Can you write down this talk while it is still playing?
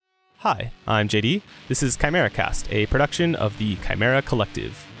Hi, I'm JD. This is ChimeraCast, a production of the Chimera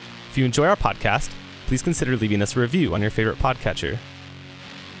Collective. If you enjoy our podcast, please consider leaving us a review on your favorite podcatcher.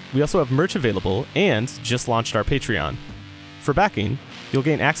 We also have merch available and just launched our Patreon. For backing, you'll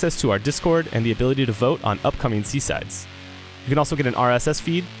gain access to our Discord and the ability to vote on upcoming Seasides. You can also get an RSS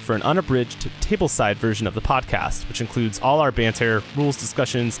feed for an unabridged tableside version of the podcast, which includes all our banter, rules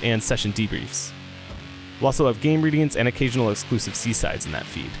discussions, and session debriefs. We'll also have game readings and occasional exclusive Seasides in that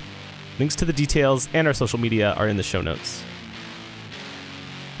feed. Links to the details and our social media are in the show notes.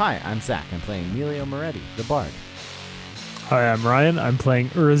 Hi, I'm Zach. I'm playing Emilio Moretti, the Bard. Hi, I'm Ryan. I'm playing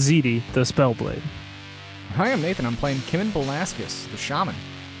Urazidi, the Spellblade. Hi, I'm Nathan. I'm playing Kimon Velasquez, the Shaman.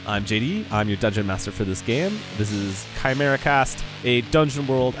 I'm JD. I'm your Dungeon Master for this game. This is ChimeraCast, a Dungeon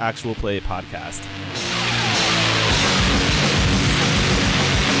World actual play podcast.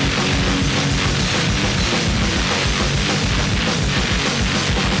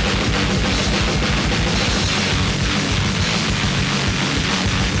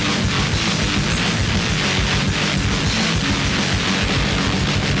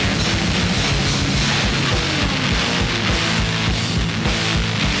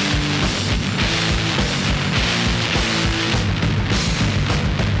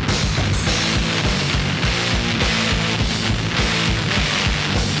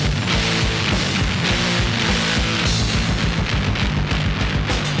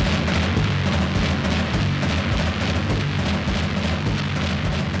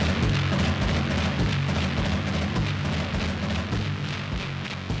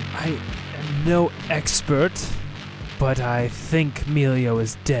 I am no expert, but I think Emilio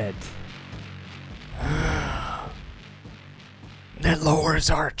is dead. That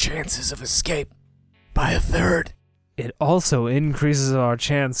lowers our chances of escape by a third. It also increases our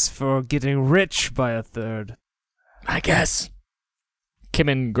chance for getting rich by a third. I guess.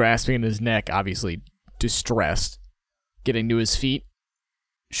 Kimon grasping his neck, obviously distressed, getting to his feet.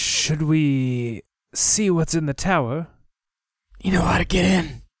 Should we see what's in the tower? You know how to get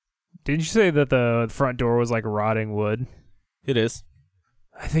in. Didn't you say that the front door was like rotting wood? It is.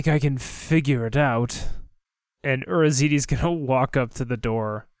 I think I can figure it out. And Urazidi's gonna walk up to the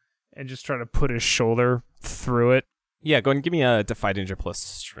door and just try to put his shoulder through it. Yeah, go ahead and give me a Defy Danger plus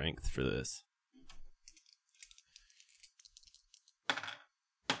Strength for this.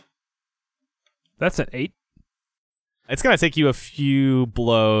 That's an 8. It's going to take you a few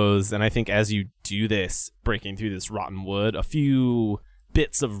blows, and I think as you do this, breaking through this rotten wood, a few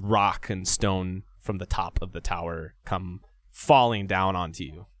bits of rock and stone from the top of the tower come falling down onto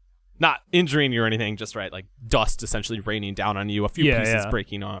you. Not injuring you or anything, just like dust essentially raining down on you, a few pieces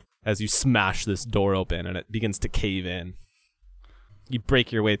breaking off as you smash this door open and it begins to cave in. You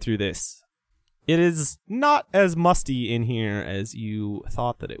break your way through this. It is not as musty in here as you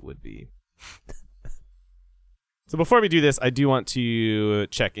thought that it would be. So before we do this, I do want to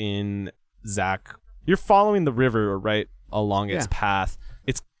check in, Zach. You're following the river right along its path.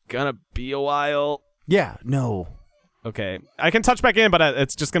 It's gonna be a while. Yeah, no. Okay. I can touch back in, but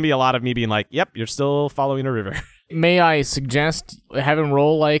it's just gonna be a lot of me being like, yep, you're still following a river. May I suggest having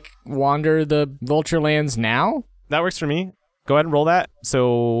roll wander the Vulture Lands now? That works for me. Go ahead and roll that.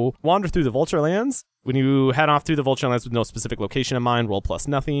 So wander through the Vulture Lands. When you head off through the Vulture Lands with no specific location in mind, roll plus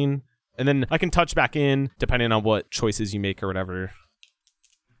nothing. And then I can touch back in depending on what choices you make or whatever.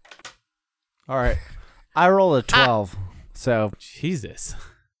 All right. I roll a 12. So, Jesus.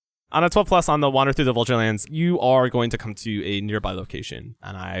 On a 12 plus on the wander through the Vulture Lands, you are going to come to a nearby location,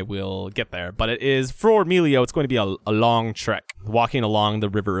 and I will get there. But it is, for Emilio, it's going to be a long trek, walking along the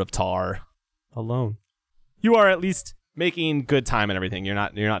River of Tar alone. You are at least making good time and everything. You're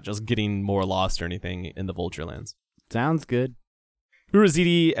not just getting more lost or anything in the Vulture Lands. sounds good.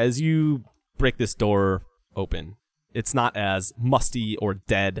 Urazidi, as you break this door open, it's not as musty or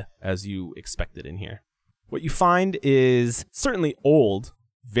dead as you expected in here. What you find is certainly old,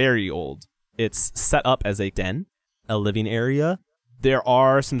 very old. It's set up as a den, a living area. There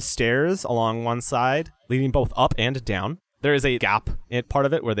are some stairs along one side, leading both up and down. There is a gap in part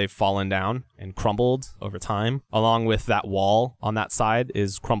of it where they've fallen down and crumbled over time, along with that wall on that side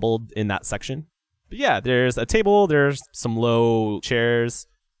is crumbled in that section. But yeah, there's a table, there's some low chairs,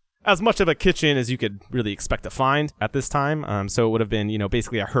 as much of a kitchen as you could really expect to find at this time. So it would have been,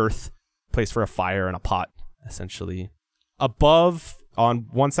 basically a hearth, place for a fire and a pot, essentially. Above, on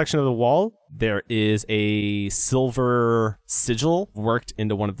one section of the wall, there is a silver sigil worked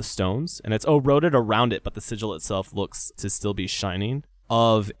into one of the stones, and it's eroded around it, but the sigil itself looks to still be shining,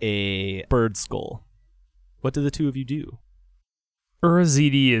 of a bird skull. What do the two of you do?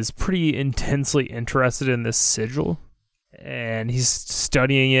 Urazidi is pretty intensely interested in this sigil, and he's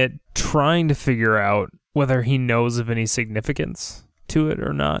studying it, trying to figure out whether he knows of any significance to it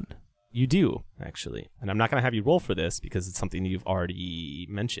or not. You do, actually. And I'm not going to have you roll for this because it's something you've already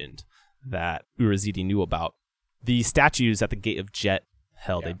mentioned that Urazidi knew about. The statues at the Gate of Jet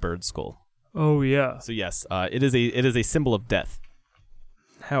held a bird skull. Oh, yeah. So yes, it is a symbol of death.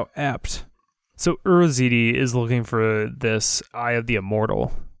 How apt. So Urazidi is looking for this Eye of the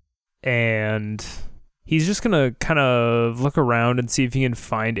Immortal, and he's just going to kind of look around and see if he can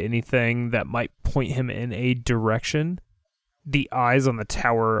find anything that might point him in a direction. The eyes on the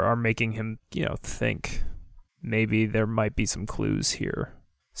tower are making him, think maybe there might be some clues here.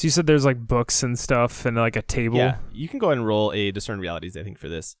 So you said there's like books and stuff and like a table? Yeah, you can go ahead and roll a Discern Realities, I think, for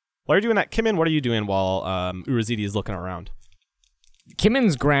this. While you're doing that, Kimin, what are you doing while Urazidi is looking around?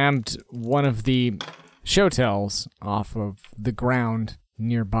 Kimin's grabbed one of the shotels off of the ground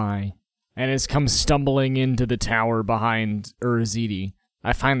nearby and has come stumbling into the tower behind Urazidi.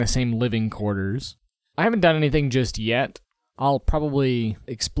 I find the same living quarters. I haven't done anything just yet. I'll probably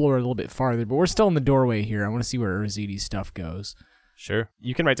explore a little bit farther, but we're still in the doorway here. I want to see where Urazidi's stuff goes. Sure.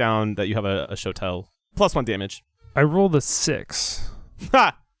 You can write down that you have a shotel. +1 damage. I rolled a 6.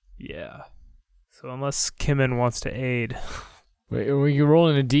 Ha! Yeah. So unless Kimin wants to aid. Wait, were you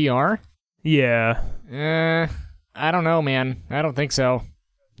rolling a DR? Yeah. I don't know, man. I don't think so.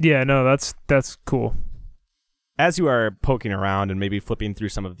 Yeah, no, that's cool. As you are poking around and maybe flipping through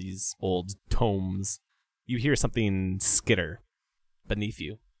some of these old tomes, you hear something skitter beneath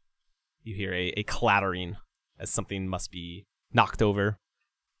you. You hear a clattering as something must be knocked over.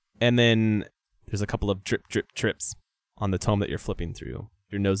 And then there's a couple of drip, drip, trips on the tome that you're flipping through.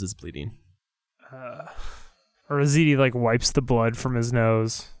 Your nose is bleeding. Urazidi like wipes the blood from his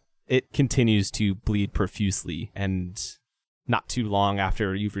nose. It continues to bleed profusely, and not too long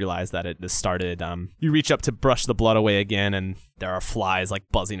after you've realized that it has started, you reach up to brush the blood away again, and there are flies like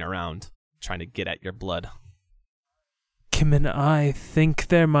buzzing around, trying to get at your blood. Kimin, I think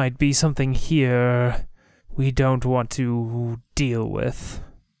there might be something here we don't want to deal with.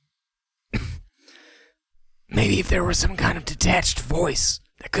 Maybe if there was some kind of detached voice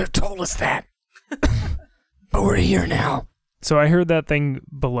that could have told us that. But we're here now. So I heard that thing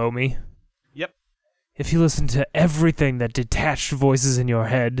below me. Yep. If you listen to everything that detached voices in your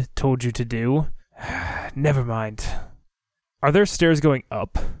head told you to do, never mind. Are there stairs going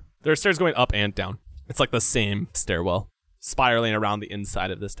up? There are stairs going up and down. It's like the same stairwell, spiraling around the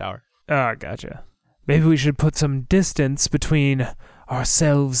inside of this tower. Ah, gotcha. Maybe we should put some distance between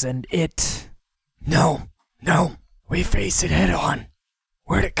ourselves and it. No, we face it head on.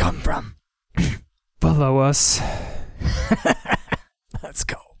 Where'd it come from? Below us. Let's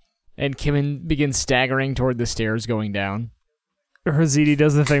go. And Kimin begins staggering toward the stairs going down. Urazidi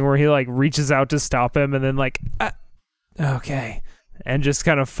does the thing where he like reaches out to stop him and then like, okay, and just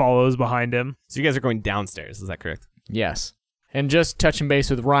kind of follows behind him. So you guys are going downstairs, is that correct? Yes. And just touching base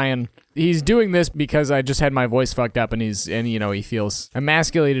with Ryan, he's doing this because I just had my voice fucked up and he feels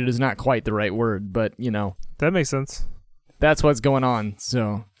emasculated is not quite the right word, but That makes sense. that's what's going on.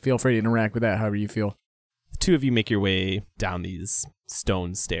 So feel free to interact with that however you feel. The two of you make your way down these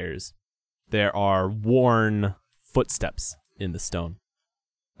stone stairs. There are worn footsteps in the stone.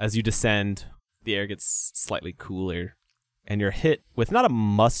 As you descend, the air gets slightly cooler, and you're hit with not a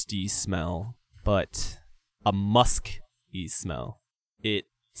musty smell, but a musky smell. It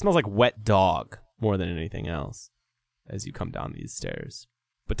smells like wet dog more than anything else as you come down these stairs.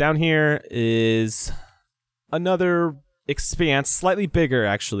 But down here is another expanse, slightly bigger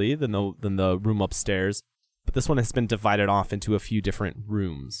actually than the room upstairs, but this one has been divided off into a few different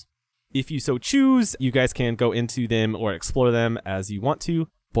rooms. If you so choose, you guys can go into them or explore them as you want to,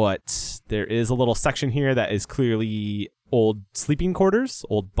 but there is a little section here that is clearly old sleeping quarters,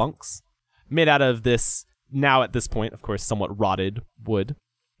 old bunks, made out of this, now at this point, of course, somewhat rotted wood.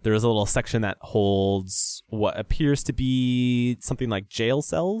 There is a little section that holds what appears to be something like jail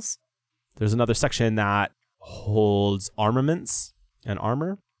cells. There's another section that holds armaments and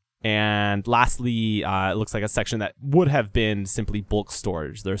armor. And lastly, it looks like a section that would have been simply bulk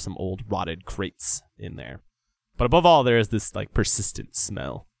storage. There's some old rotted crates in there. But above all, there is this like persistent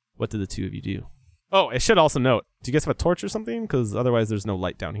smell. What did the two of you do? Oh, I should also note, do you guys have a torch or something? Because otherwise there's no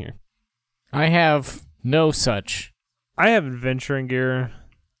light down here. I have no such. I have adventuring gear.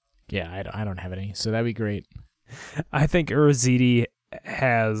 Yeah, I don't have any, so that'd be great. I think Urazidi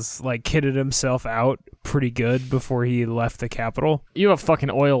has like kitted himself out pretty good before he left the capital. You have a fucking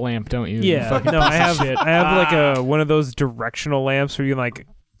oil lamp, don't you? You Yeah, fucking no, I have shit. I have like one of those directional lamps where you can like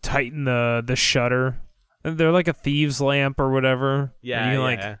tighten the shutter. They're like a thieves lamp or whatever. Yeah, and you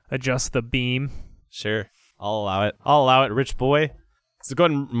can yeah. like adjust the beam. Sure, I'll allow it. I'll allow it, rich boy. So go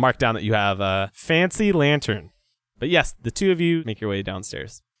ahead and mark down that you have a fancy lantern. But yes, the two of you make your way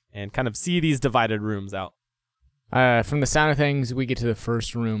downstairs and kind of see these divided rooms out. From the sound of things, we get to the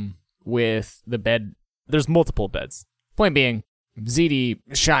first room with the bed. There's multiple beds. Point being, ZD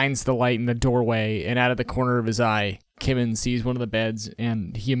shines the light in the doorway, and out of the corner of his eye, Kimmin sees one of the beds,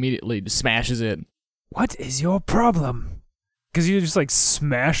 and he immediately smashes it. What is your problem? Because you just like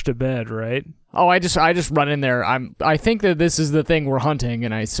smashed a bed, right? Oh, I just run in there. I think that this is the thing we're hunting,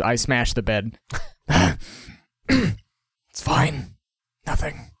 and I smash the bed. It's fine.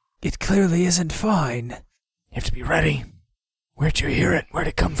 Nothing. It clearly isn't fine. You have to be ready. Where'd you hear it? Where'd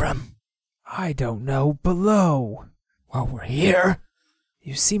it come from? I don't know. Below. Well, we're here.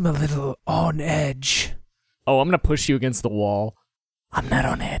 You seem a little on edge. Oh, I'm gonna push you against the wall. I'm not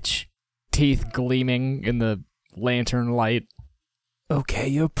on edge. Teeth gleaming in the lantern light. Okay,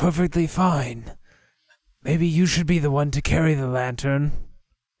 you're perfectly fine. Maybe you should be the one to carry the lantern,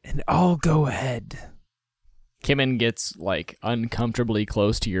 and I'll go ahead. Kimmin gets, like, uncomfortably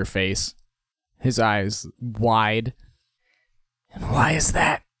close to your face. His eyes wide. And why is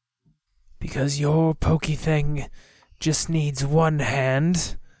that? Because your pokey thing just needs one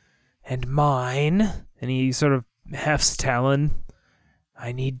hand, and mine, and he sort of hefts Talon,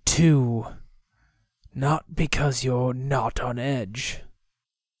 I need two. Not because you're not on edge.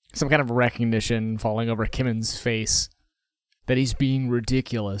 Some kind of recognition falling over Kimmin's face that he's being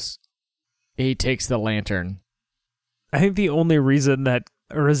ridiculous. He takes the lantern. I think the only reason that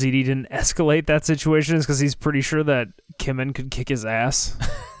Urazidi didn't escalate that situation is because he's pretty sure that Kimmin could kick his ass.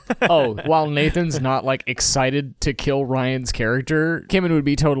 Oh, while Nathan's not, like, excited to kill Ryan's character, Kimmin would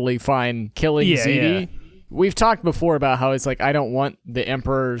be totally fine killing ZD. Yeah. We've talked before about how it's like, I don't want the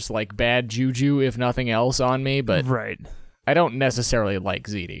Emperor's, like, bad juju, if nothing else, on me, but right. I don't necessarily like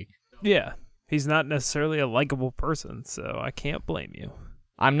ZD. Yeah, he's not necessarily a likable person, so I can't blame you.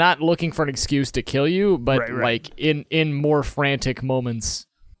 I'm not looking for an excuse to kill you, but, right. like, in more frantic moments,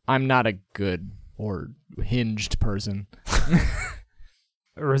 I'm not a good or hinged person.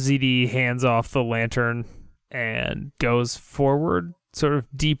 Razidi hands off the lantern and goes forward, sort of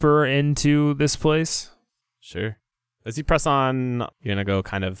deeper into this place. Sure. As you press on, you're going to go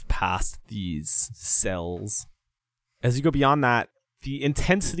kind of past these cells. As you go beyond that, the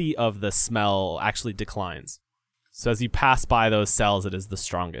intensity of the smell actually declines. So as you pass by those cells, it is the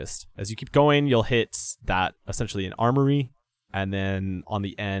strongest. As you keep going, you'll hit that essentially an armory. And then on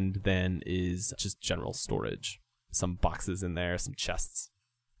the end then is just general storage. Some boxes in there, some chests.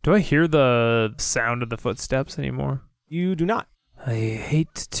 Do I hear the sound of the footsteps anymore? You do not. I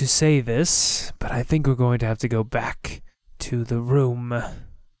hate to say this, but I think we're going to have to go back to the room.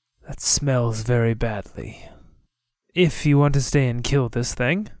 That smells very badly. If you want to stay and kill this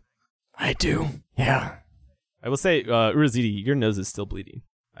thing. I do, yeah. I will say, Urazidi, your nose is still bleeding.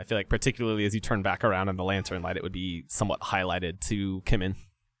 I feel like particularly as you turn back around in the lantern light, it would be somewhat highlighted to Kimmin.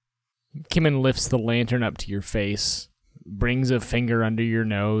 Kimmin lifts the lantern up to your face, brings a finger under your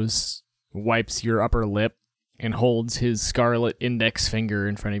nose, wipes your upper lip, and holds his scarlet index finger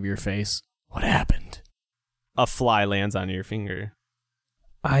in front of your face. What happened? A fly lands on your finger.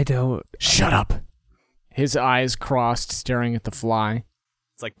 I don't... Shut up! His eyes crossed, staring at the fly.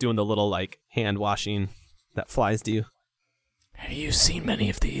 It's like doing the little, like, hand washing that flies do. Have you seen many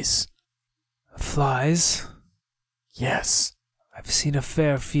of these? Flies? Yes. I've seen a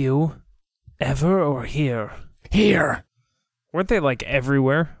fair few. Ever or here? Here! Weren't they, like,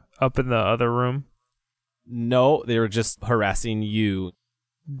 everywhere? Up in the other room? No, they were just harassing you.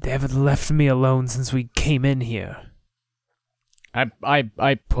 They haven't left me alone since we came in here.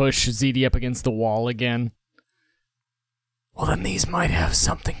 I push ZD up against the wall again. Well, then these might have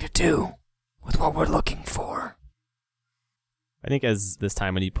something to do with what we're looking for. I think as this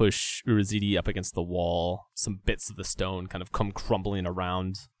time when you push Urazidi up against the wall, some bits of the stone kind of come crumbling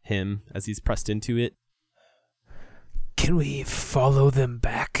around him as he's pressed into it. Can we follow them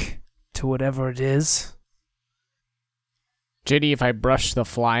back to whatever it is? JD, if I brush the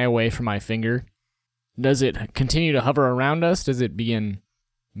fly away from my finger, does it continue to hover around us? Does it begin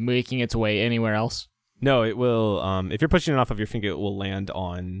making its way anywhere else? No, it will, if you're pushing it off of your finger, it will land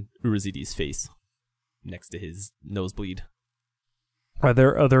on Urazidi's face next to his nosebleed. Are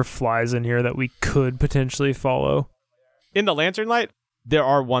there other flies in here that we could potentially follow? In the lantern light, there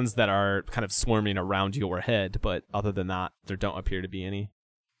are ones that are kind of swarming around your head, but other than that, there don't appear to be any.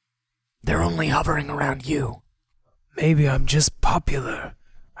 They're only hovering around you. Maybe I'm just popular.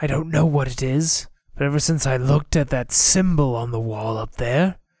 I don't know what it is, but ever since I looked at that symbol on the wall up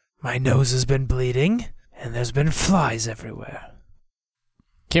there, my nose has been bleeding, and there's been flies everywhere.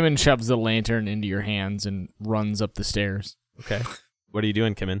 Kimmin shoves the lantern into your hands and runs up the stairs. Okay. What are you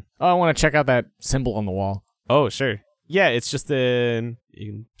doing, Kimin? Oh, I want to check out that symbol on the wall. Oh, sure. Yeah, it's just you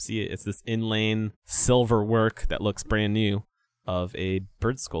can see it. It's this inlaid silver work that looks brand new of a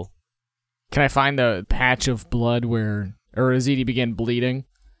bird skull. Can I find the patch of blood where Urazidi began bleeding?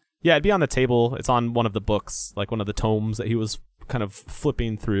 Yeah, it'd be on the table. It's on one of the books, like one of the tomes that he was kind of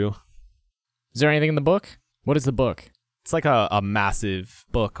flipping through. Is there anything in the book? What is the book? It's like a massive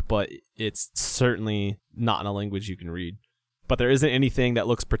book, but it's certainly not in a language you can read. But there isn't anything that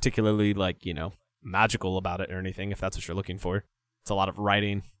looks particularly like, magical about it or anything, if that's what you're looking for. It's a lot of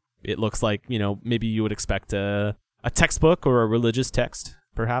writing. It looks like, maybe you would expect a textbook or a religious text,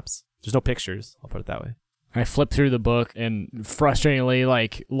 perhaps. There's no pictures, I'll put it that way. I flip through the book and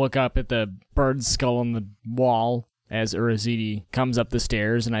frustratingly, look up at the bird skull on the wall as Urazidi comes up the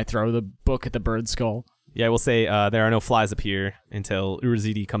stairs, and I throw the book at the bird skull. Yeah, I will say there are no flies up here until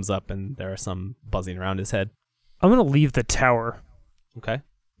Urazidi comes up and there are some buzzing around his head. I'm going to leave the tower. Okay.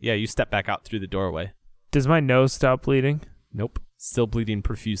 Yeah, you step back out through the doorway. Does my nose stop bleeding? Nope. Still bleeding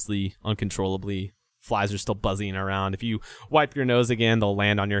profusely, uncontrollably. Flies are still buzzing around. If you wipe your nose again, they'll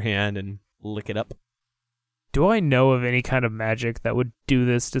land on your hand and lick it up. Do I know of any kind of magic that would do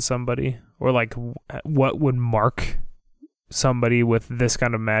this to somebody? Or what would mark somebody with this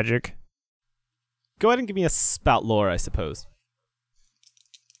kind of magic? Go ahead and give me a spout lore, I suppose.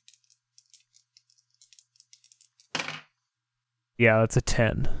 Yeah, that's a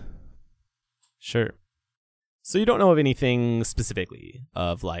 10. Sure. So you don't know of anything specifically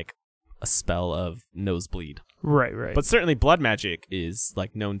of a spell of nosebleed. Right. But certainly blood magic is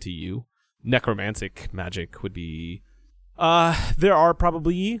known to you. Necromantic magic would be there are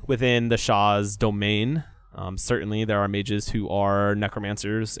probably within the Shah's domain. Certainly there are mages who are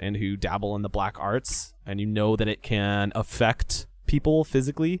necromancers and who dabble in the black arts, and you know that it can affect people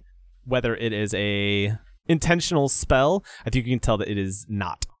physically. Whether it is a intentional spell, I think you can tell that it is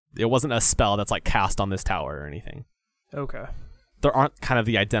not. It wasn't a spell that's cast on this tower or anything. Okay. There aren't kind of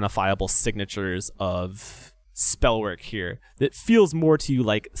the identifiable signatures of spellwork here. That feels more to you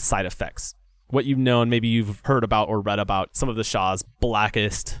like side effects. What you've known, maybe you've heard about or read about some of the Shah's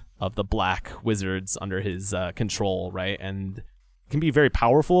blackest of the black wizards under his control, right? And it can be very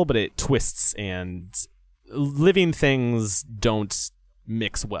powerful, but it twists, and living things don't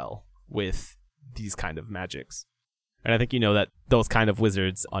mix well with these kind of magics. And I think you know that those kind of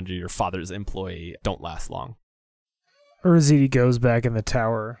wizards under your father's employ don't last long. Urazidi goes back in the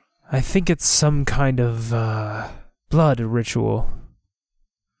tower. I think it's some kind of blood ritual.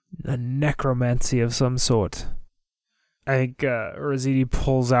 A necromancy of some sort. I think Urazidi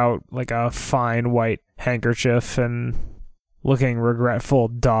pulls out a fine white handkerchief and, looking regretful,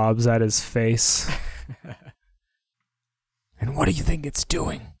 daubs at his face. And what do you think it's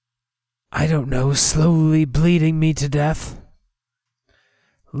doing? I don't know, slowly bleeding me to death.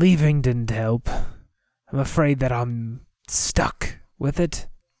 Leaving didn't help. I'm afraid that I'm stuck with it.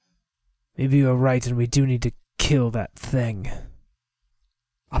 Maybe you're right and we do need to kill that thing.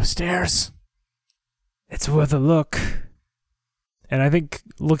 Upstairs? It's worth a look. And I think,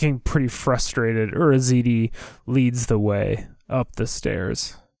 looking pretty frustrated, Urazidi leads the way up the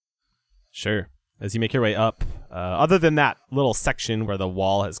stairs. Sure. As you make your way up, other than that little section where the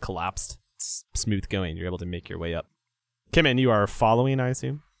wall has collapsed, it's smooth going. You're able to make your way up. Kimin, you are following, I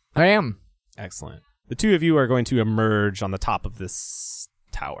assume? I am. Excellent. The two of you are going to emerge on the top of this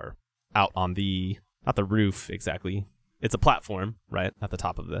tower, out on not the roof exactly. It's a platform, right, at the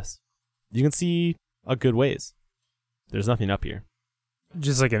top of this. You can see a good ways. There's nothing up here.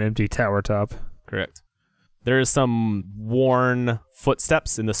 Just like an empty tower top. Correct. There is some worn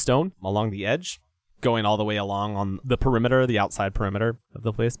footsteps in the stone along the edge, going all the way along on the perimeter, the outside perimeter of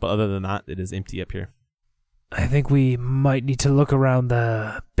the place. But other than that, it is empty up here. I think we might need to look around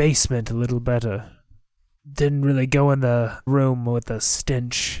the basement a little better. Didn't really go in the room with the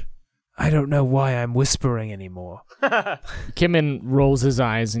stench. I don't know why I'm whispering anymore. Kimin rolls his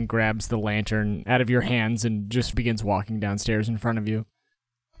eyes and grabs the lantern out of your hands and just begins walking downstairs in front of you.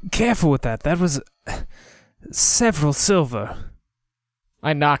 Careful with that. That was several silver.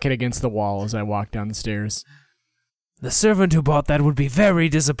 I knock it against the wall as I walk down the stairs. The servant who bought that would be very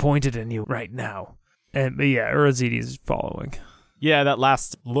disappointed in you right now. But yeah, Urazidi's following. Yeah, that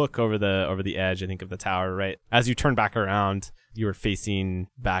last look over the edge, I think, of the tower, right? As you turn back around, you are facing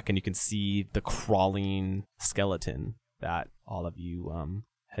back and you can see the crawling skeleton that all of you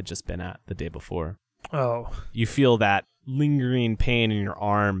had just been at the day before. Oh. You feel that lingering pain in your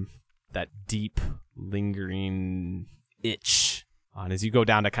arm, that deep, lingering itch. And as you go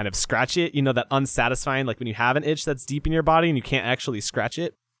down to kind of scratch it, you know, that unsatisfying, like when you have an itch that's deep in your body and you can't actually scratch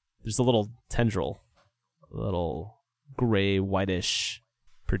it, there's a little tendril, a little gray, whitish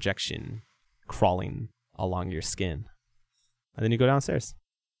projection crawling along your skin. And then you go downstairs.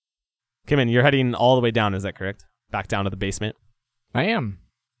 Kimmin, you're heading all the way down, is that correct? Back down to the basement? I am.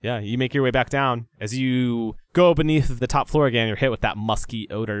 Yeah, you make your way back down. As you go beneath the top floor again, you're hit with that musky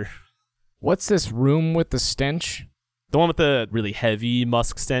odor. What's this room with the stench? The one with the really heavy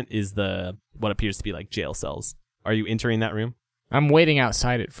musk scent is what appears to be like jail cells. Are you entering that room? I'm waiting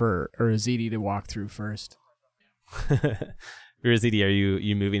outside it for Urazidi to walk through first. Urazidi, are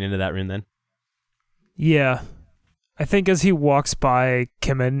you moving into that room then? Yeah. I think as he walks by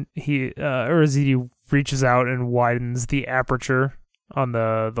Kimmin, Urazidi reaches out and widens the aperture on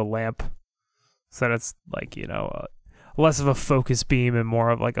the lamp so that it's like, less of a focus beam and more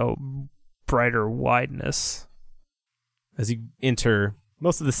of like a brighter wideness. As you enter,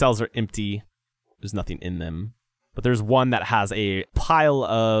 most of the cells are empty. There's nothing in them. But there's one that has a pile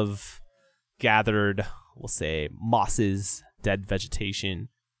of gathered, we'll say, mosses, dead vegetation,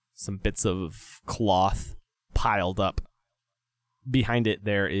 some bits of cloth piled up. Behind it,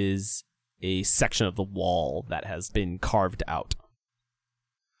 there is a section of the wall that has been carved out.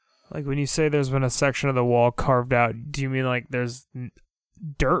 Like when you say there's been a section of the wall carved out, do you mean like there's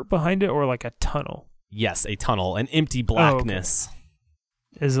dirt behind it or like a tunnel? Yes, a tunnel, an empty blackness. Oh, okay.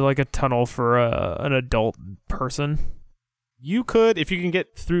 Is it like a tunnel for an adult person? You could, if you can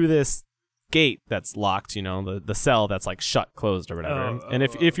get through this gate that's locked, the cell that's like shut, closed or whatever. And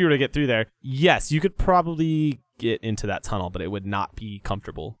if you were to get through there, yes, you could probably get into that tunnel, but it would not be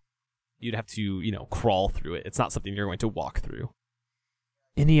comfortable. You'd have to, crawl through it. It's not something you're going to walk through.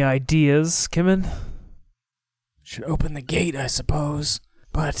 Any ideas, Kimmin? Should open the gate, I suppose.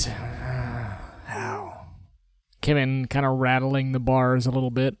 But how? Kimmin kind of rattling the bars a little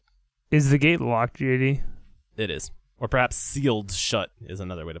bit. Is the gate locked, JD? It is. Or perhaps sealed shut is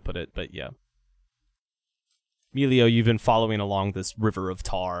another way to put it, but yeah. Melio, you've been following along this river of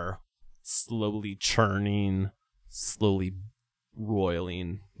tar, slowly churning, slowly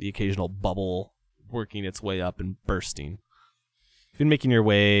roiling, the occasional bubble working its way up and bursting. You've been making your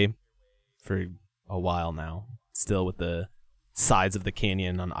way for a while now, still with the sides of the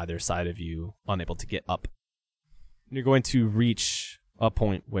canyon on either side of you, unable to get up. You're going to reach a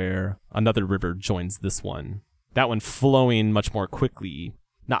point where another river joins this one. That one flowing much more quickly,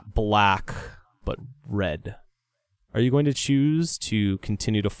 not black, but red. Are you going to choose to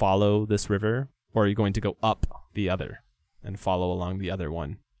continue to follow this river, or are you going to go up the other and follow along the other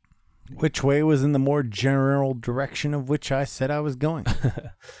one? Which way was in the more general direction of which I said I was going?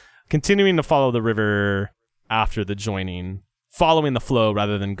 Continuing to follow the river after the joining, following the flow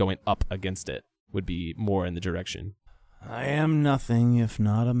rather than going up against it would be more in the direction. I am nothing if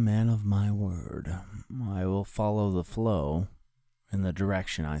not a man of my word. I will follow the flow in the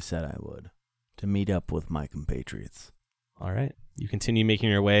direction I said I would, to meet up with my compatriots. All right. You continue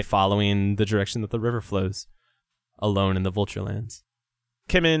making your way, following the direction that the river flows, alone in the Vulture Lands.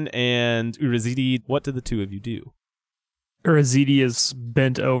 Kimmin and Urazidi, what did the two of you do? Urazidi is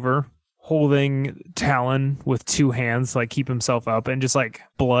bent over, holding Talon with two hands, like keep himself up, and just like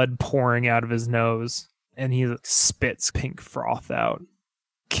blood pouring out of his nose. And he spits pink froth out.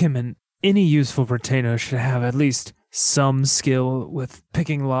 Kimmin, any useful retainer should have at least some skill with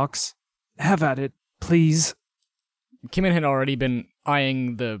picking locks. Have at it, please. Kimmin had already been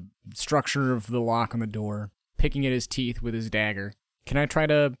eyeing the structure of the lock on the door, picking at his teeth with his dagger. Can I try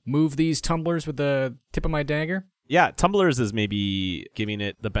to move these tumblers with the tip of my dagger? Yeah, tumblers is maybe giving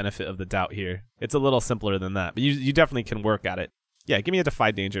it the benefit of the doubt here. It's a little simpler than that, but you definitely can work at it. Yeah, give me a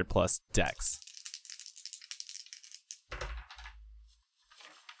Defy Danger plus Dex.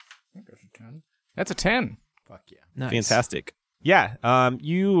 That's a 10. Fuck yeah. Nice. Fantastic. Yeah,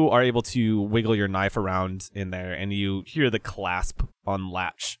 you are able to wiggle your knife around in there, and you hear the clasp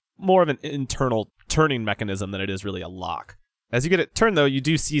unlatch. More of an internal turning mechanism than it is really a lock. As you get it turned, though, you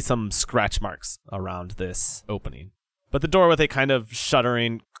do see some scratch marks around this opening. But the door with a kind of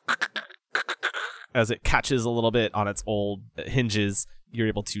shuddering as it catches a little bit on its old hinges, you're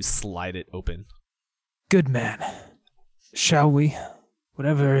able to slide it open. Good man. Shall we?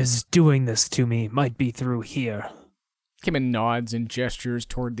 Whatever is doing this to me might be through here. Kimmin nods and gestures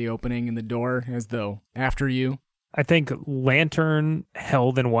toward the opening in the door as though, after you. I think lantern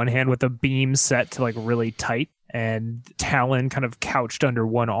held in one hand with a beam set to like really tight, and Talon kind of couched under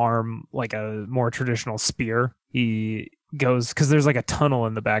one arm like a more traditional spear. He goes, because there's like a tunnel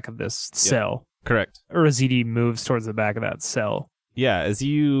in the back of this cell. Correct. Urazidi moves towards the back of that cell. Yeah, as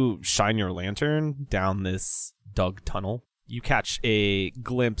you shine your lantern down this dug tunnel, you catch a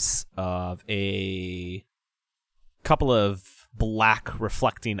glimpse of a couple of black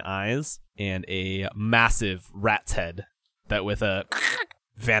reflecting eyes and a massive rat's head that with a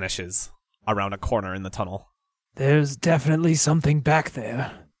vanishes around a corner in the tunnel. There's definitely something back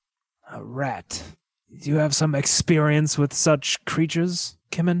there. A rat. Do you have some experience with such creatures,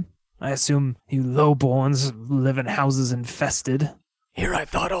 Kimmin? I assume you lowborns live in houses infested. Here I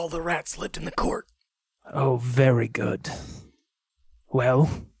thought all the rats lived in the court. Oh, very good. Well,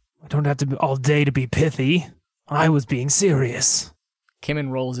 I don't have to be all day to be pithy. I was being serious.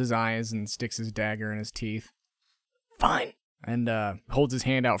 Kimmin rolls his eyes and sticks his dagger in his teeth Fine. and holds his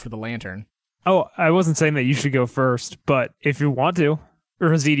hand out for the lantern. Oh, I wasn't saying that you should go first, but if you want to.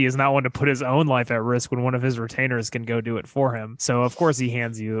 Urzidi is not one to put his own life at risk when one of his retainers can go do it for him. So of course he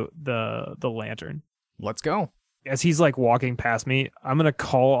hands you the lantern. Let's go. As he's like walking past me, I'm gonna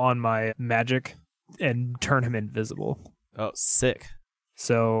call on my magic and turn him invisible. Oh, sick.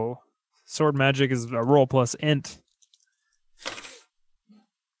 So sword magic is a roll plus int.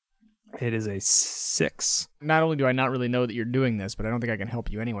 It is a 6. Not only do I not really know that you're doing this, but I don't think I can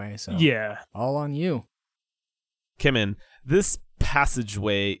help you anyway, so Yeah. all on you. Kimmin, this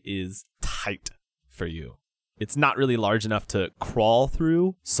passageway is tight for you. It's not really large enough to crawl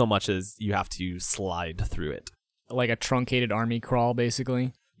through so much as you have to slide through it. Like a truncated army crawl,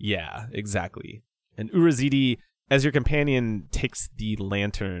 basically. Yeah, exactly. And Urazidi, as your companion takes the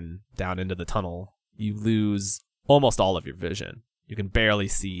lantern down into the tunnel, you lose almost all of your vision. You can barely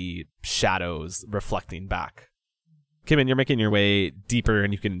see shadows reflecting back. Kimmin, you're making your way deeper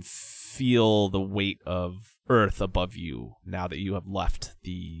and you can feel the weight of earth above you now that you have left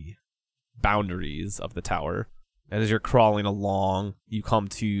the boundaries of the tower. And as you're crawling along, you come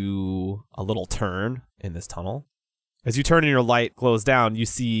to a little turn in this tunnel. As you turn and your light glows down, you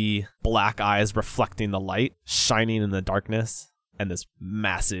see black eyes reflecting the light, shining in the darkness, and this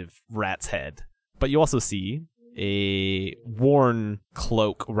massive rat's head. But you also see a worn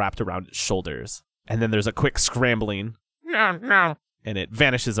cloak wrapped around its shoulders. And then there's a quick scrambling, and it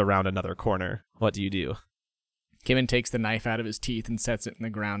vanishes around another corner. What do you do? Kimmin takes the knife out of his teeth and sets it in the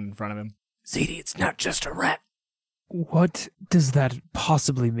ground in front of him. Ziti, it's not just a rat. What does that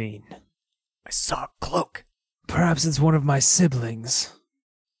possibly mean? I saw a cloak. Perhaps it's one of my siblings.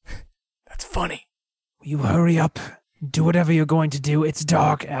 That's funny. Will you hurry up? Do whatever you're going to do. It's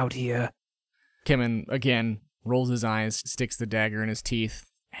dark out here. Kimmin, again, rolls his eyes, sticks the dagger in his teeth,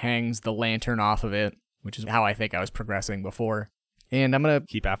 hangs the lantern off of it, which is how I think I was progressing before. And I'm gonna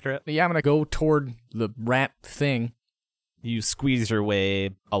Keep after it? gonna go toward the rat thing. You squeeze your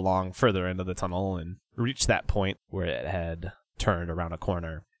way along further into the tunnel and reach that point where it had turned around a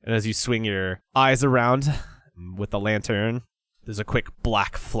corner. And as you swing your eyes around with the lantern, there's a quick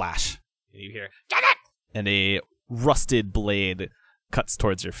black flash. And you hear, "Get it!" And a rusted blade cuts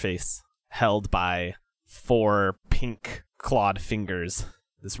towards your face, held by 4 pink clawed fingers.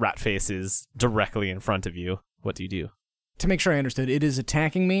 This rat face is directly in front of you. What do you do? To make sure I understood, it is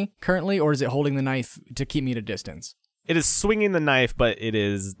attacking me currently, or is it holding the knife to keep me at a distance? It is swinging the knife, but it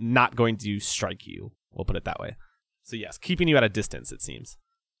is not going to strike you. We'll put it that way. So yes, keeping you at a distance, it seems.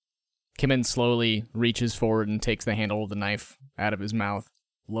 Kimmin slowly reaches forward and takes the handle of the knife out of his mouth,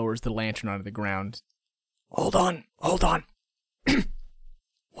 lowers the lantern onto the ground. Hold on.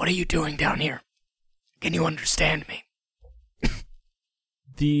 What are you doing down here? Can you understand me?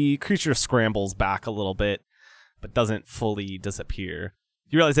 The creature scrambles back a little bit, but doesn't fully disappear.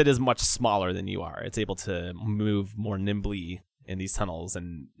 You realize it is much smaller than you are. It's able to move more nimbly in these tunnels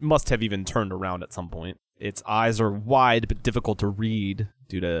and must have even turned around at some point. Its eyes are wide but difficult to read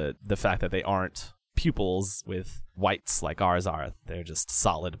due to the fact that they aren't pupils with whites like ours are. They're just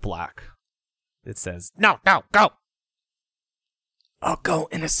solid black. It says, "No, go!" I'll go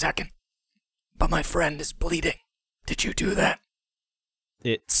in a second. But my friend is bleeding. Did you do that?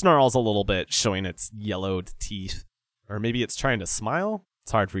 It snarls a little bit, showing its yellowed teeth. Or maybe it's trying to smile?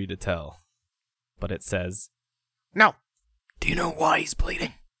 It's hard for you to tell. But it says, "No, Do you know why he's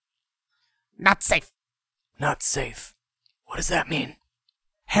bleeding? not safe. Not safe. What does that mean?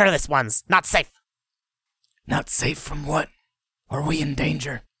 Hairless ones, not safe." Not safe from what? Are we in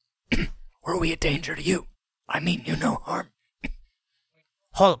danger? Were we a danger to you? I mean you no harm.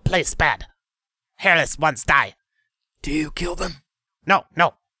 Whole place bad. Hairless ones die. Do you kill them? No,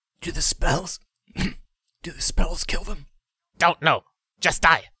 Do the spells? Do the spells kill them? don't know. Just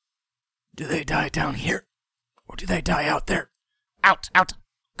die. Do they die down here? Or do they die out there? Out.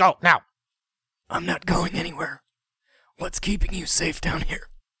 Go, now. I'm not going anywhere. What's keeping you safe down here?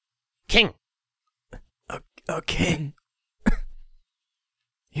 King. A king?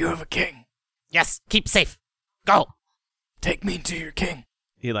 You have a king. Yes, keep safe. Go. Take me to your king.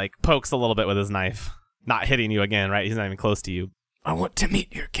 He, pokes a little bit with his knife. Not hitting you again, right? He's not even close to you. I want to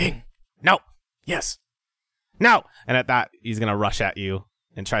meet your king. No. Yes. No! And at that, he's going to rush at you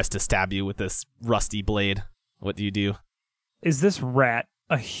and tries to stab you with this rusty blade. What do you do? Is this rat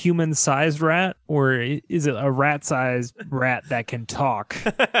a human-sized rat, or is it a rat-sized rat that can talk?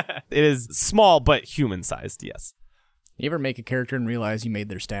 It is small, but human-sized, yes. You ever make a character and realize you made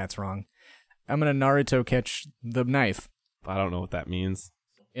their stats wrong? I'm gonna Naruto catch the knife. I don't know what that means.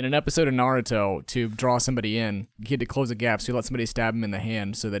 In an episode of Naruto, to draw somebody in, he had to close a gap, so he let somebody stab him in the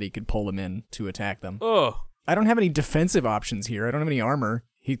hand so that he could pull them in to attack them. Ugh. I don't have any defensive options here. I don't have any armor.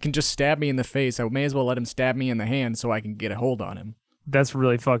 He can just stab me in the face. I may as well let him stab me in the hand so I can get a hold on him. That's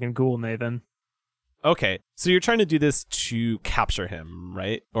really fucking cool, Nathan. Okay, so you're trying to do this to capture him,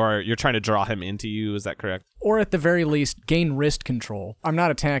 right? Or you're trying to draw him into you, is that correct? Or at the very least, gain wrist control. I'm not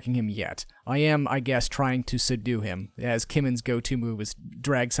attacking him yet. I am, I guess, trying to subdue him, as Kimmon's go-to move is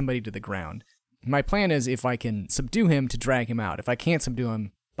drag somebody to the ground. My plan is if I can subdue him to drag him out. If I can't subdue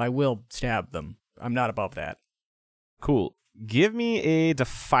him, I will stab them. I'm not above that. Cool. Give me a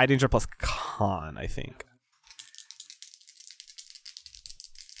Defy Danger plus Con, I think.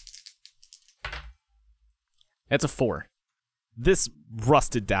 That's a 4. This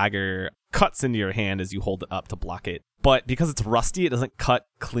rusted dagger cuts into your hand as you hold it up to block it. But because it's rusty, it doesn't cut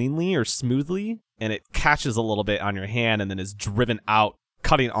cleanly or smoothly, and it catches a little bit on your hand and then is driven out,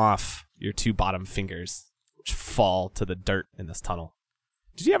 cutting off your 2 bottom fingers, which fall to the dirt in this tunnel.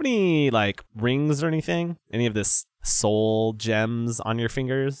 Did you have any, rings or anything? Any of this soul gems on your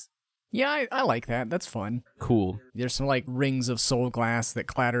fingers? Yeah, I like that. That's fun. Cool. There's some, rings of soul glass that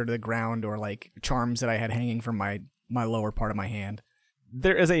clatter to the ground, or, charms that I had hanging from my lower part of my hand.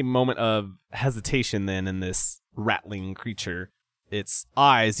 There is a moment of hesitation then in this rattling creature. Its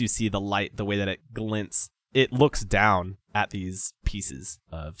eyes, you see the light, the way that it glints. It looks down at these pieces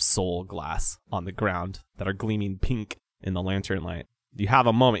of soul glass on the ground that are gleaming pink in the lantern light. You have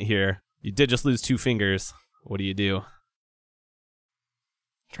a moment here. You did just lose 2 fingers. What do you do?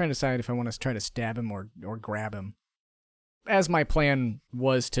 Trying to decide if I want to try to stab him or grab him. As my plan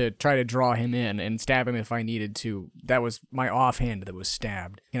was to try to draw him in and stab him if I needed to, that was my offhand that was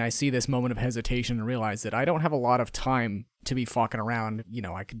stabbed. And I see this moment of hesitation and realize that I don't have a lot of time to be fucking around.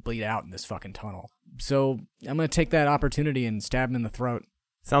 I could bleed out in this fucking tunnel. So I'm going to take that opportunity and stab him in the throat.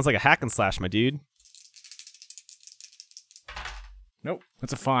 Sounds like a hack and slash, my dude. Nope,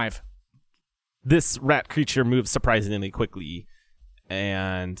 that's a 5. This rat creature moves surprisingly quickly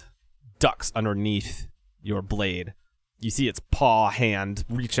and ducks underneath your blade. You see its paw hand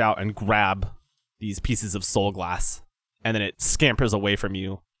reach out and grab these pieces of soul glass, and then it scampers away from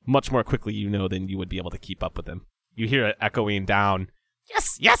you much more quickly, than you would be able to keep up with him. You hear it echoing down,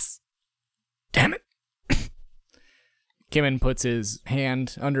 "Yes, yes!" Damn it. Kimmon puts his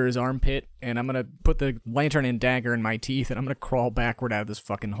hand under his armpit, and I'm going to put the lantern and dagger in my teeth, and I'm going to crawl backward out of this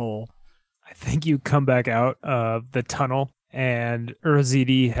fucking hole. I think you come back out of the tunnel, and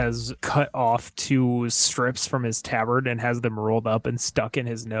Urzidi has cut off 2 strips from his tabard and has them rolled up and stuck in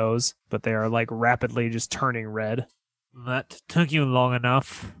his nose, but they are rapidly just turning red. That took you long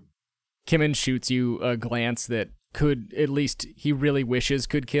enough. Kimmon shoots you a glance that could, at least he really wishes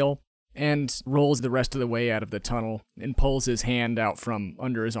could kill, and rolls the rest of the way out of the tunnel and pulls his hand out from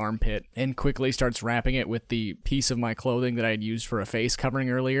under his armpit and quickly starts wrapping it with the piece of my clothing that I had used for a face covering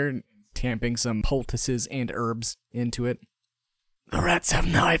earlier, tamping some poultices and herbs into it. The rats have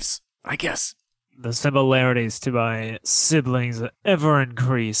knives, I guess. The similarities to my siblings ever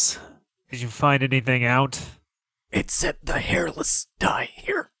increase. Did you find anything out? It said the hairless die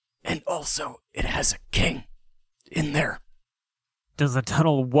here, and also it has a king in there. Does the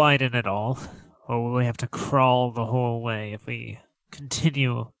tunnel widen at all? Or will we have to crawl the whole way if we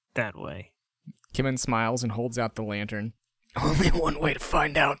continue that way? Kimmon smiles and holds out the lantern. Only one way to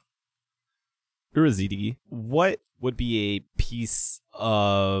find out. Urzidi, what would be a piece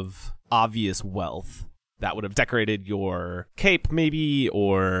of obvious wealth that would have decorated your cape maybe,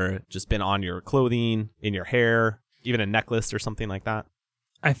 or just been on your clothing, in your hair, even a necklace or something like that?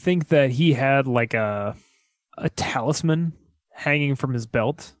 I think that he had a talisman hanging from his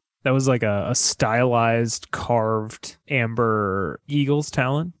belt. That was a stylized, carved amber eagle's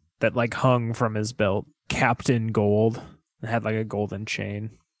talon that hung from his belt, capped in gold, and had a golden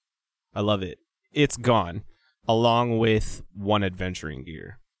chain. I love it. It's gone, along with 1 adventuring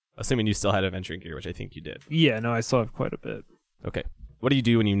gear. Assuming you still had adventuring gear, which I think you did. Yeah, no, I still have quite a bit. Okay. What do you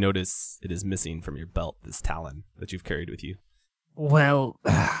do when you notice it is missing from your belt, this talon that you've carried with you? Well,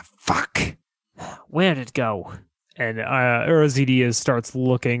 fuck. Where'd it go? And Urzidi starts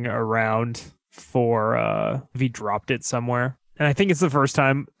looking around for if he dropped it somewhere. And I think it's the first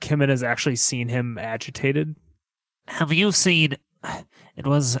time Kimmon has actually seen him agitated. Have you seen It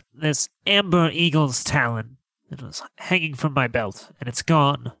was this amber eagle's talon. It was hanging from my belt, and it's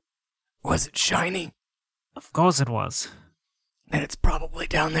gone. Was it shiny? Of course it was. Then it's probably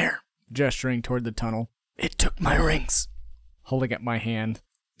down there. Gesturing toward the tunnel, It took my rings. holding up my hand.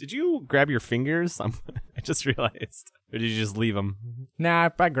 Did you grab your fingers? I just realized. Or did you just leave them? Nah,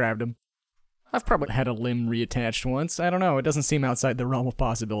 I grabbed him. I've probably had a limb reattached once. I don't know. It doesn't seem outside the realm of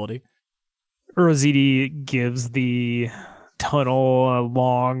possibility. Urazidi gives the tunnel a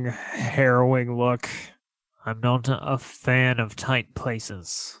long, harrowing look. I'm not a fan of tight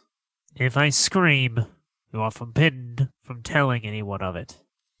places. If I scream, you are forbidden from telling anyone of it.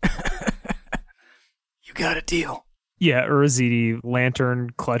 You got a deal. Yeah, Urazidi, lantern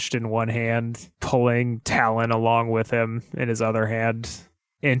clutched in one hand, pulling Talon along with him in his other hand,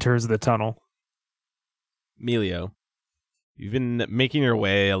 enters the tunnel. Melio, you've been making your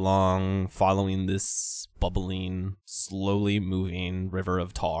way along, following this bubbling, slowly moving river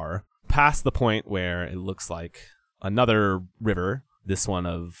of tar, past the point where it looks like another river, this one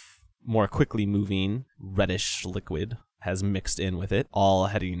of more quickly moving, reddish liquid, has mixed in with it, all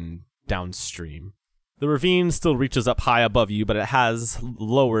heading downstream. The ravine still reaches up high above you, but it has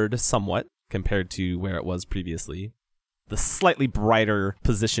lowered somewhat compared to where it was previously. The slightly brighter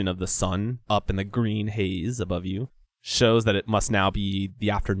position of the sun up in the green haze above you shows that it must now be the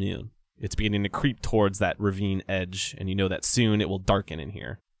afternoon. It's beginning to creep towards that ravine edge, and you know that soon it will darken in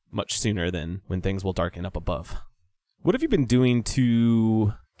here, much sooner than when things will darken up above. What have you been doing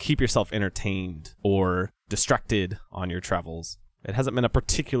to keep yourself entertained or distracted on your travels? It hasn't been a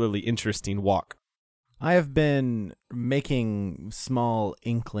particularly interesting walk. I have been making small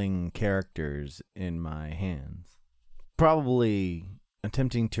inkling characters in my hands. Probably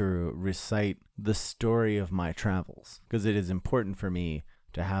attempting to recite the story of my travels, because it is important for me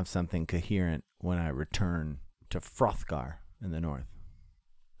to have something coherent when I return to Frothgar in the north.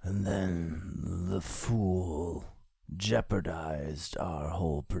 And then the fool jeopardized our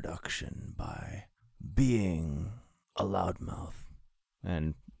whole production by being a loudmouth.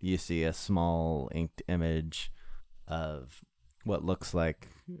 And you see a small inked image of what looks like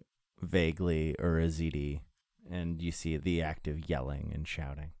vaguely Urazidi, and you see the act of yelling and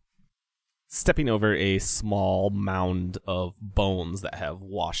shouting. Stepping over a small mound of bones that have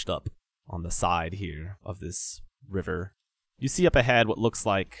washed up on the side here of this river, you see up ahead what looks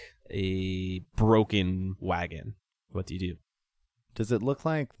like a broken wagon. What do you do? Does it look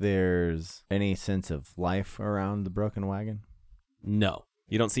like there's any sense of life around the broken wagon? No.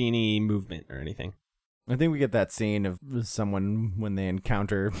 You don't see any movement or anything. I think we get that scene of someone when they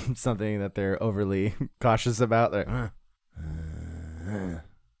encounter something that they're overly cautious about. They're,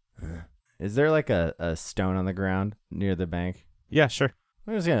 Is there like a stone on the ground near the bank? Yeah, sure.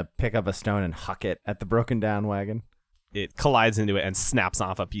 I'm just going to pick up a stone and huck it at the broken down wagon. It collides into it and snaps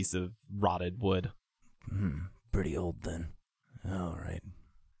off a piece of rotted wood. Pretty old then. All right.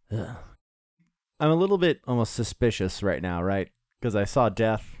 I'm a little bit almost suspicious right now, right? Because I saw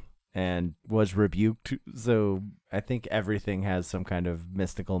death and was rebuked, so I think everything has some kind of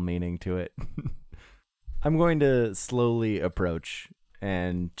mystical meaning to it. I'm going to slowly approach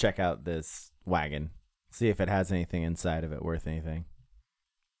and check out this wagon, see if it has anything inside of it worth anything.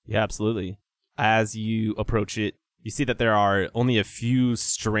 Yeah, absolutely. As you approach it, you see that there are only a few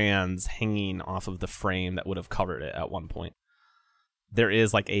strands hanging off of the frame that would have covered it at one point. There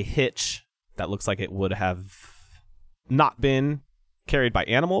is like a hitch that looks like it would have not been carried by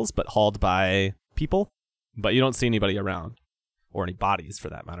animals, but hauled by people. But you don't see anybody around, or any bodies for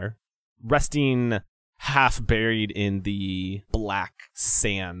that matter. Resting half buried in the black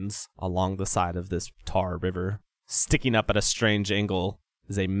sands along the side of this tar river, sticking up at a strange angle,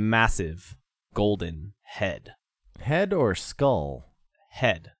 is a massive golden head. Head or skull?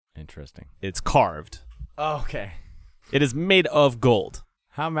 Head. Interesting. It's carved. Oh, okay. It is made of gold.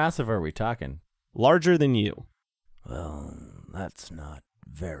 How massive are we talking? Larger than you. Well, that's not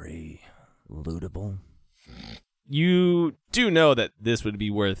very lootable. You do know that this would be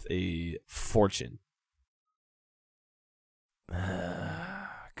worth a fortune.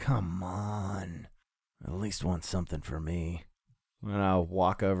 Come on. At least want something for me. And I'll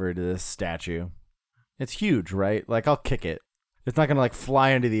walk over to this statue. It's huge, right? Like, I'll kick it. It's not going to, like,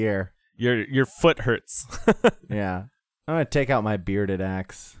 fly into the air. Your foot hurts. Yeah. I'm going to take out my bearded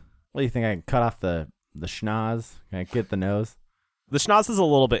axe. What do you think? I can cut off the schnoz? Can I get the nose? The schnoz is a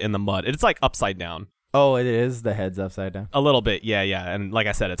little bit in the mud. It's like upside down. Oh, it is? The head's upside down? A little bit, yeah. And like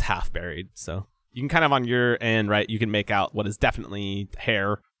I said, it's half buried. So you can kind of on your end, right, you can make out what is definitely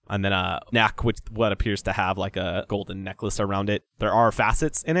hair, and then a neck with what appears to have like a golden necklace around it. There are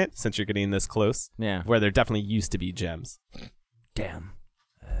facets in it, since you're getting this close, Yeah. where there definitely used to be gems. Damn.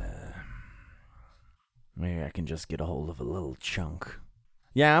 Maybe I can just get a hold of a little chunk.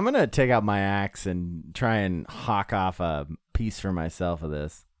 Yeah, I'm going to take out my axe and try and hawk off a piece for myself of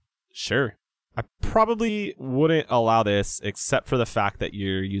this. Sure. I probably wouldn't allow this except for the fact that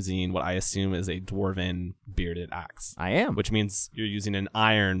you're using what I assume is a dwarven bearded axe. I am. Which means you're using an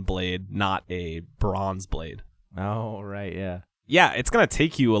iron blade, not a bronze blade. Oh, right, yeah. Yeah, it's going to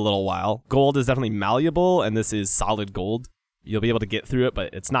take you a little while. Gold is definitely malleable, and this is solid gold. You'll be able to get through it,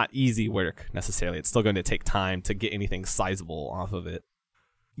 but it's not easy work necessarily. It's still going to take time to get anything sizable off of it.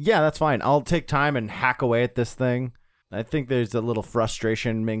 Yeah, that's fine. I'll take time and hack away at this thing. I think there's a little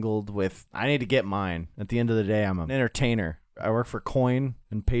frustration mingled with, I need to get mine. At the end of the day, I'm an entertainer. I work for coin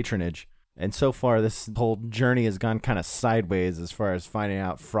and patronage. And so far, this whole journey has gone kind of sideways as far as finding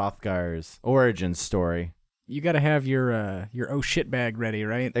out Frothgar's origin story. You got to have your oh shit bag ready,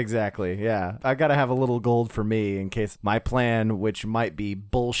 right? Exactly, yeah. I got to have a little gold for me in case my plan, which might be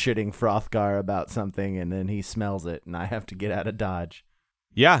bullshitting Frothgar about something, and then he smells it, and I have to get out of Dodge.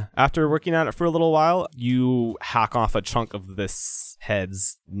 Yeah, after working at it for a little while, you hack off a chunk of this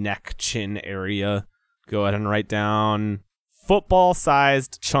head's neck, chin area. Go ahead and write down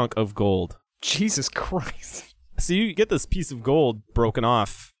football-sized chunk of gold. Jesus Christ. So you get this piece of gold broken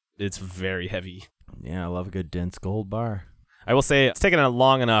off. It's very heavy. Yeah, I love a good dense gold bar. I will say it's taken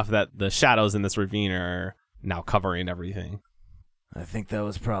long enough that the shadows in this ravine are now covering everything. I think that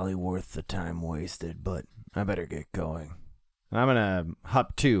was probably worth the time wasted, but I better get going. I'm going to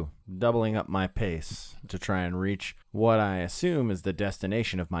hop 2, doubling up my pace to try and reach what I assume is the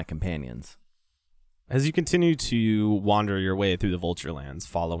destination of my companions. As you continue to wander your way through the Vulturelands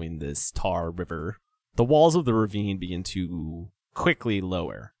following this tar river, the walls of the ravine begin to quickly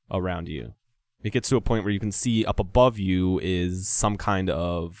lower around you. It gets to a point where you can see up above you is some kind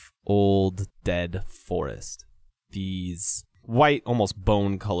of old, dead forest. These white, almost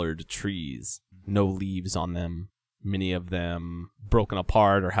bone-colored trees, no leaves on them. Many of them broken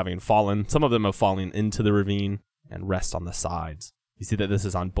apart or having fallen. Some of them have fallen into the ravine and rest on the sides. You see that this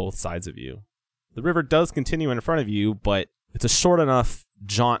is on both sides of you. The river does continue in front of you, but it's a short enough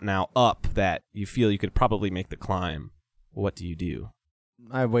jaunt now up that you feel you could probably make the climb. What do you do?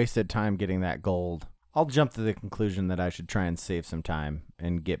 I wasted time getting that gold. I'll jump to the conclusion that I should try and save some time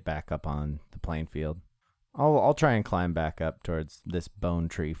and get back up on the playing field. I'll try and climb back up towards this bone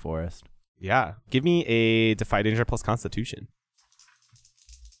tree forest. Yeah. Give me a Defy Danger plus Constitution.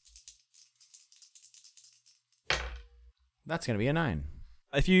 That's going to be a 9.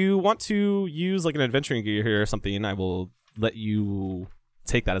 If you want to use like an adventuring gear here or something, I will let you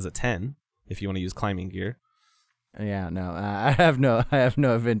take that as a 10 if you want to use climbing gear. Yeah, no. I have no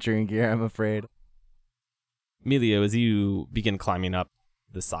adventuring gear, I'm afraid. Emilio, as you begin climbing up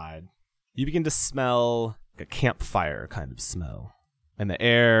the side, you begin to smell a campfire kind of smell. And the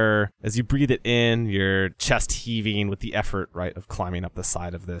air, as you breathe it in, your chest heaving with the effort, right, of climbing up the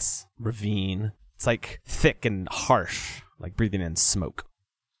side of this ravine. It's like thick and harsh, like breathing in smoke.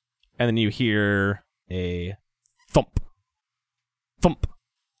 And then you hear a thump, thump,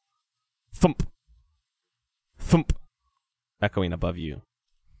 thump, thump, echoing above you.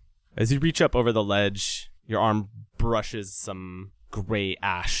 As you reach up over the ledge, your arm brushes some gray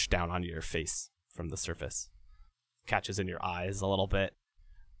ash down onto your face from the surface. Catches in your eyes a little bit.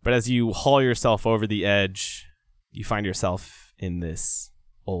 But as you haul yourself over the edge, you find yourself in this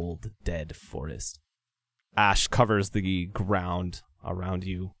old, dead forest. Ash covers the ground around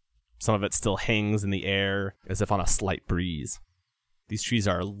you. Some of it still hangs in the air as if on a slight breeze. These trees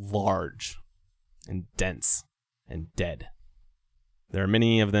are large and dense and dead. There are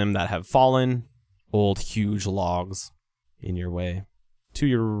many of them that have fallen, old, huge logs in your way. To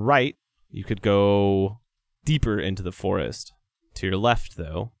your right, you could go deeper into the forest. To your left,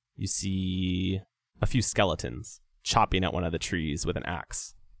 though, you see a few skeletons chopping at one of the trees with an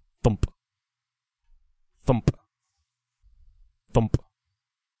axe. Thump. Thump. Thump.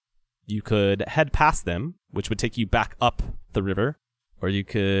 You could head past them, which would take you back up the river, or you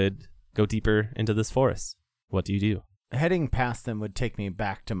could go deeper into this forest. What do you do? Heading past them would take me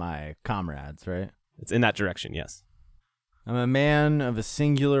back to my comrades, right? It's in that direction, yes. I'm a man of a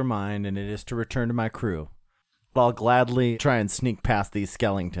singular mind, and it is to return to my crew. I'll gladly try and sneak past these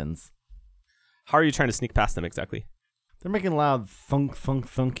skeletons. How are you trying to sneak past them exactly? They're making loud thunk, thunk,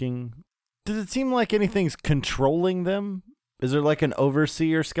 thunking. Does it seem like anything's controlling them? Is there like an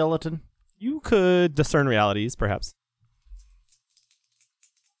overseer skeleton? You could discern realities, perhaps.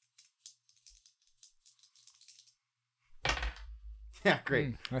 Yeah,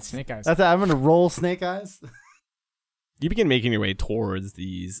 great. That's Snake Eyes. I'm going to roll Snake Eyes. You begin making your way towards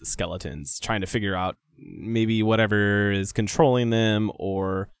these skeletons, trying to figure out maybe whatever is controlling them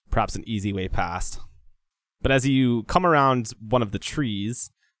or perhaps an easy way past. But as you come around one of the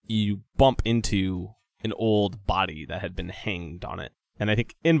trees, you bump into an old body that had been hanged on it. And I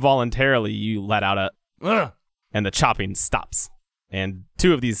think involuntarily you let out a "Ugh!" and the chopping stops. And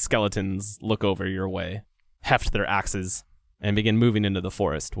two of these skeletons look over your way, heft their axes, and begin moving into the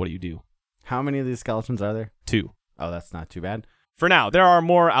forest. What do you do? How many of these skeletons are there? 2. Oh, that's not too bad. For now, there are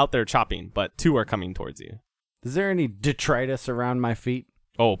more out there chopping, but 2 are coming towards you. Is there any detritus around my feet?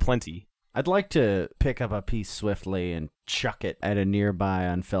 Oh, plenty. I'd like to pick up a piece swiftly and chuck it at a nearby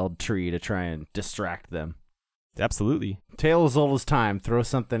unfelled tree to try and distract them. Absolutely. Tale as old as time. Throw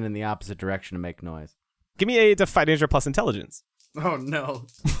something in the opposite direction to make noise. Give me a Defy Danger plus Intelligence. Oh, no.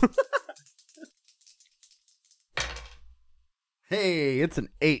 Hey, it's an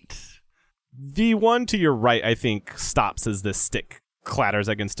 8. The one to your right, I think, stops as this stick clatters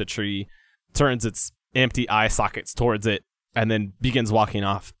against a tree, turns its empty eye sockets towards it, and then begins walking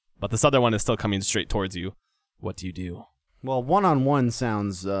off. But this other one is still coming straight towards you. What do you do? Well, one-on-one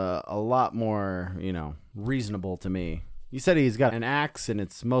sounds a lot more, reasonable to me. You said he's got an axe, and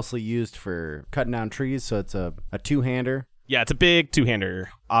it's mostly used for cutting down trees, so it's a two-hander. Yeah, it's a big two-hander.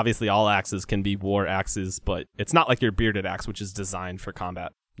 Obviously, all axes can be war axes, but it's not like your bearded axe, which is designed for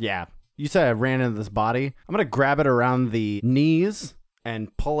combat. Yeah. You said I ran into this body. I'm going to grab it around the knees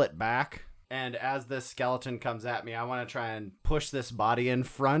and pull it back. And as this skeleton comes at me, I want to try and push this body in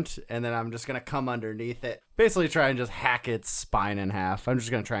front, and then I'm just going to come underneath it. Basically try and just hack its spine in half. I'm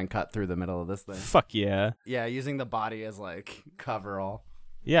just going to try and cut through the middle of this thing. Fuck yeah. Yeah, using the body as, coverall.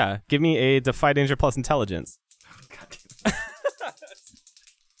 Yeah, give me a Defy Danger plus Intelligence.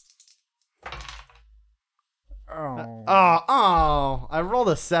 Oh, I rolled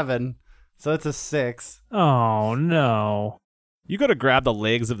a 7, so it's a 6. Oh, no. You go to grab the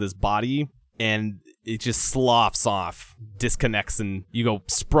legs of this body, and it just sloughs off, disconnects, and you go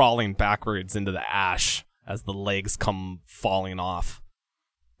sprawling backwards into the ash as the legs come falling off.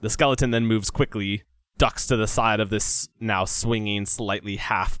 The skeleton then moves quickly, ducks to the side of this now swinging, slightly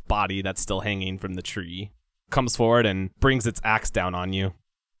half body that's still hanging from the tree, comes forward and brings its axe down on you.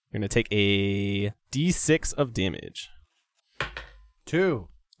 You're going to take a d6 of damage. 2.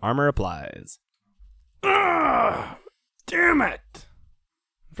 Armor applies. Ugh, damn it!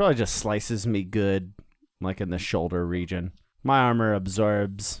 Probably just slices me good, like in the shoulder region. My armor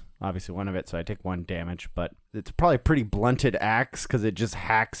absorbs, obviously, one of it, so I take 1 damage, but it's probably a pretty blunted axe because it just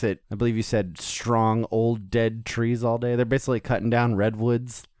hacks it. I believe you said strong, old, dead trees all day. They're basically cutting down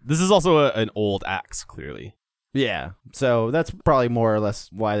redwoods. This is also an old axe, clearly. Yeah, so that's probably more or less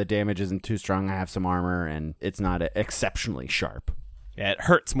why the damage isn't too strong. I have some armor, and it's not exceptionally sharp. Yeah, it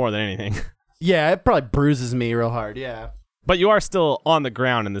hurts more than anything. Yeah, it probably bruises me real hard, yeah. But you are still on the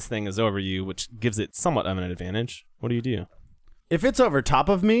ground, and this thing is over you, which gives it somewhat of an advantage. What do you do? If it's over top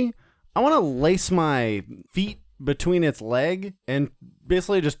of me, I want to lace my feet between its leg and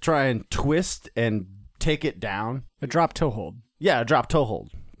basically just try and twist and take it down. A drop toe hold. Yeah, a drop toe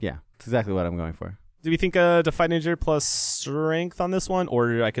hold. Yeah, that's exactly what I'm going for. Do we think a Defy Danger plus Strength on this one,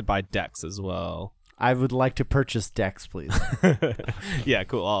 or I could buy Dex as well? I would like to purchase Dex, please. Yeah,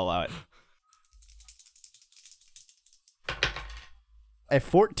 cool. I'll allow it. A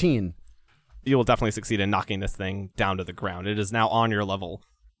 14. You will definitely succeed in knocking this thing down to the ground. It is now on your level.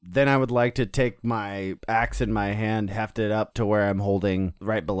 Then I would like to take my axe in my hand, heft it up to where I'm holding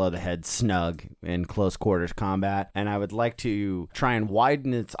right below the head, snug in close quarters combat, and I would like to try and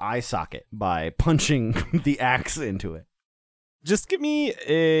widen its eye socket by punching the axe into it. Just give me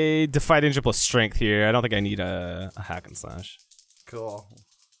a Defy Danger plus Strength here. I don't think I need a hack and slash. Cool.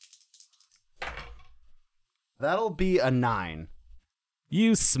 That'll be a 9.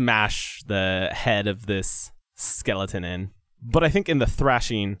 You smash the head of this skeleton in. But I think in the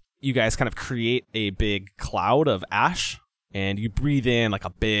thrashing, you guys kind of create a big cloud of ash, and you breathe in like a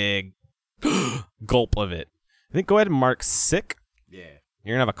big gulp of it. I think go ahead and mark sick. Yeah.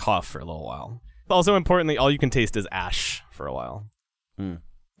 You're going to have a cough for a little while. Also, importantly, all you can taste is ash for a while.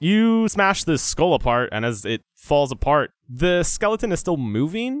 You smash this skull apart, and as it falls apart, the skeleton is still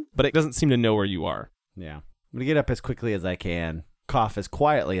moving, but it doesn't seem to know where you are. Yeah. I'm going to get up as quickly as I can, cough as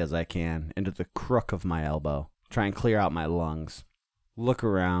quietly as I can into the crook of my elbow. Try and clear out my lungs. Look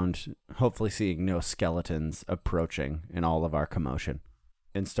around, hopefully seeing no skeletons approaching in all of our commotion.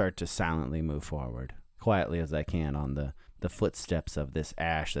 And start to silently move forward, quietly as I can on the footsteps of this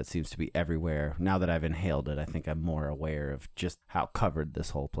ash that seems to be everywhere. Now that I've inhaled it, I think I'm more aware of just how covered this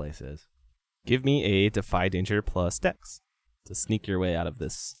whole place is. Give me a Defy Danger plus Dex to sneak your way out of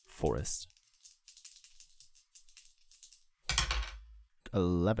this forest.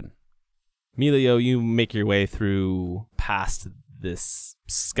 11. Melio, you make your way through past this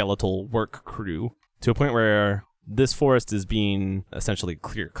skeletal work crew to a point where this forest is being essentially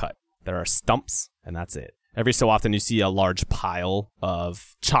clear cut. There are stumps, and that's it. Every so often you see a large pile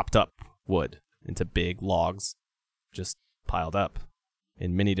of chopped up wood into big logs just piled up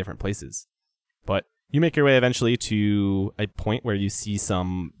in many different places. But you make your way eventually to a point where you see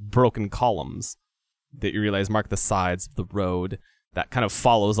some broken columns that you realize mark the sides of the road that kind of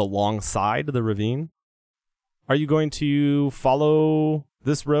follows alongside the ravine. Are you going to follow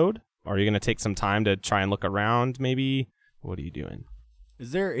this road? Or are you going to take some time to try and look around maybe? What are you doing?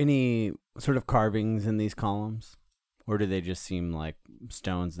 Is there any sort of carvings in these columns? Or do they just seem like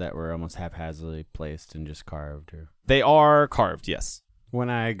stones that were almost haphazardly placed and just carved? Or They are carved, yes. when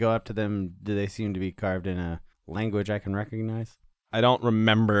I go up to them, do they seem to be carved in a language I can recognize? I don't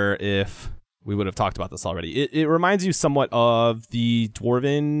remember if we would have talked about this already. It reminds you somewhat of the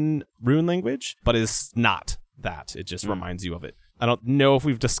Dwarven rune language, but it's not that. It just reminds you of it. I don't know if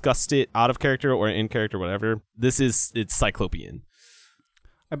we've discussed it out of character or in character, whatever. It's Cyclopean.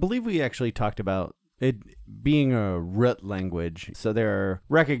 I believe we actually talked about it being a root language. So there are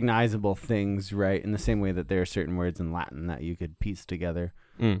recognizable things, right? In the same way that there are certain words in Latin that you could piece together.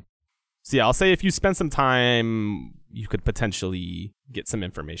 So yeah, I'll say if you spend some time, you could potentially get some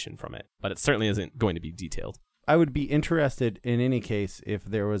information from it, but it certainly isn't going to be detailed. I would be interested in any case if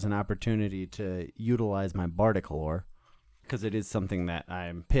there was an opportunity to utilize my bardic lore, because it is something that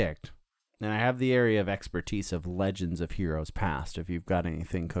I'm picked. And I have the area of expertise of legends of heroes past, if you've got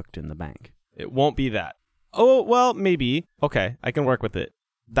anything cooked in the bank. It won't be that. Oh, well, maybe. Okay, I can work with it.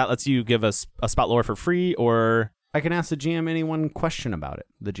 That lets you give us a spot lore for free, or... I can ask the GM any one question about it.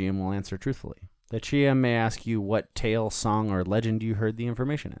 The GM will answer truthfully. The GM may ask you what tale, song, or legend you heard the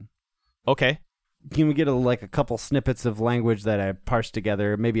information in. Okay. Can we get a couple snippets of language that I parsed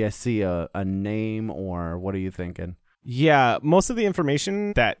together? Maybe I see a name, or what are you thinking? Yeah, most of the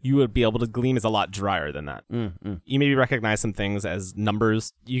information that you would be able to glean is a lot drier than that. You maybe recognize some things as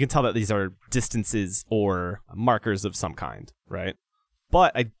numbers. You can tell that these are distances or markers of some kind, right?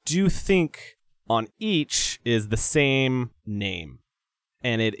 But I do think on each is the same name.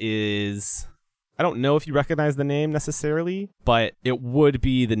 And it is... I don't know if you recognize the name necessarily, but it would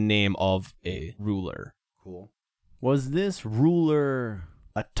be the name of a ruler. Cool. Was this ruler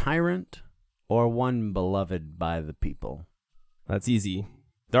a tyrant or one beloved by the people? That's easy.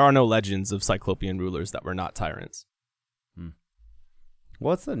 There are no legends of Cyclopean rulers that were not tyrants.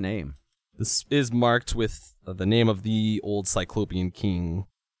 What's the name? This is marked with the name of the old Cyclopean king,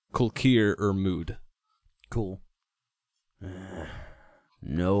 Kulkir Urmud. Cool.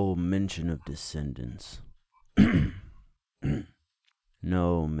 No mention of descendants.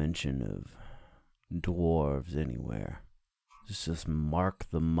 No mention of dwarves anywhere. Just mark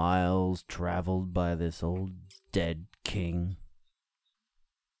the miles traveled by this old dead king.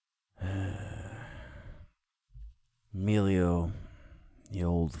 Melio, you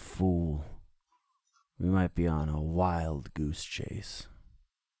old fool. We might be on a wild goose chase.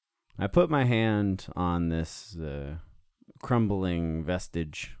 I put my hand on this crumbling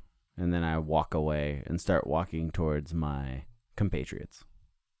vestige, and then I walk away and start walking towards my compatriots.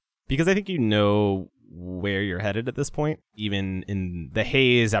 Because I think you know where you're headed at this point. Even in the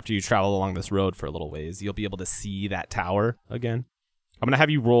haze, after you travel along this road for a little ways, you'll be able to see that tower again. I'm going to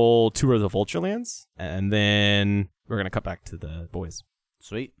have you roll Tour of the Vulturelands, and then we're going to cut back to the boys.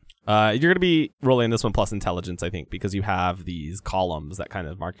 Sweet. You're going to be rolling this one plus intelligence, I think, because you have these columns that kind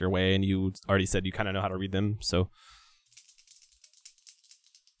of mark your way, and you already said you kind of know how to read them, so...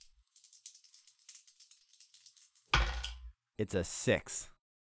 It's a 6.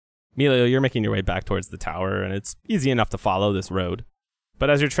 Melio, you're making your way back towards the tower, and it's easy enough to follow this road. But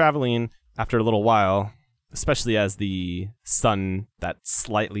as you're traveling, after a little while, especially as the sun, that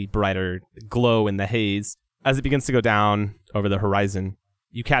slightly brighter glow in the haze, as it begins to go down over the horizon,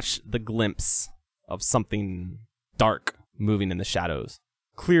 you catch the glimpse of something dark moving in the shadows,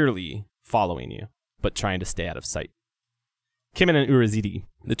 clearly following you, but trying to stay out of sight. Kimin and Urazidi,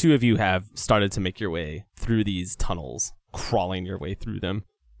 the two of you have started to make your way through these tunnels, crawling your way through them.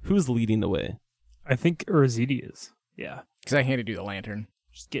 Who's leading the way? I think Urazidi is. Yeah. Because I handed you the lantern.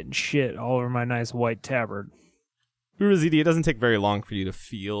 Just getting shit all over my nice white tabard. Urazidi, it doesn't take very long for you to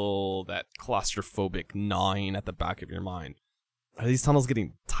feel that claustrophobic gnawing at the back of your mind. Are these tunnels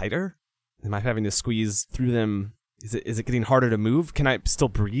getting tighter? Am I having to squeeze through them? Is it getting harder to move? Can I still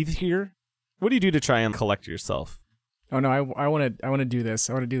breathe here? What do you do to try and collect yourself? Oh no, I want to do this.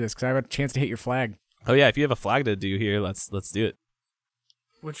 I want to do this because I have a chance to hit your flag. Oh yeah, if you have a flag to do here, let's do it.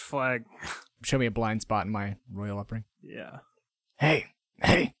 Which flag? Show me a blind spot in my royal upbringing. Yeah. Hey,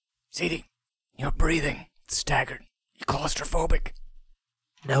 Hey, Ziti, you're breathing. It's staggered. You claustrophobic?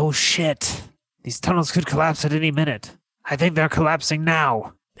 No shit. These tunnels could collapse at any minute. I think they're collapsing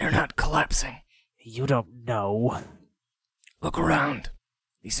now. They're not collapsing. You don't know. Look around.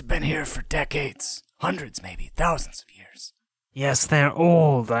 These have been here for decades. Hundreds, maybe. Thousands of years. Yes, they're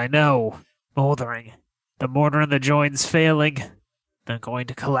old, I know. Moldering. The mortar and the joints failing. They're going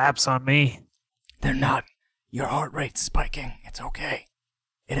to collapse on me. They're not. Your heart rate's spiking. It's okay.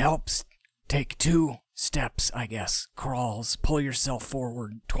 It helps. Take 2 steps, I guess. Crawls. Pull yourself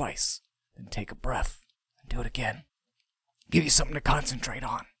forward twice. Then take a breath. And do it again. Give you something to concentrate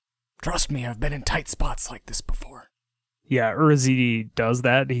on. Trust me, I've been in tight spots like this before. Yeah, Urazidi does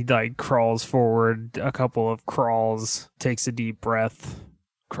that. He like crawls forward a couple of crawls, takes a deep breath,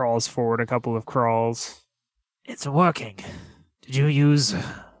 crawls forward a couple of crawls. It's working. Did you use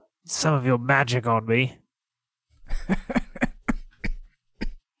some of your magic on me?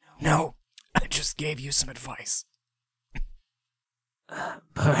 No, I just gave you some advice.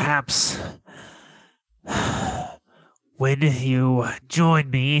 Perhaps when you join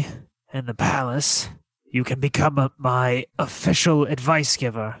me in the palace, you can become my official advice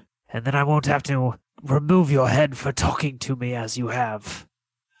giver, and then I won't have to remove your head for talking to me as you have.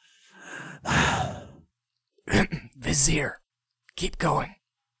 Vizier, keep going.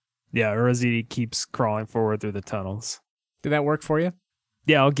 Yeah, Urazidi keeps crawling forward through the tunnels. Did that work for you?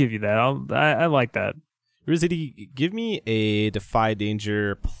 Yeah, I'll give you that. I like that. Urazidi, give me a Defy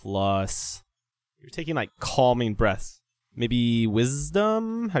Danger plus... You're taking like calming breaths. Maybe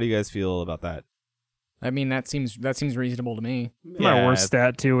wisdom? How do you guys feel about that? I mean, that seems reasonable to me. My worst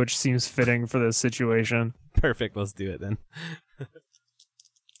stat too, which seems fitting for this situation. Perfect, let's do it then.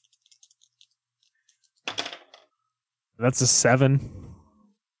 That's a 7.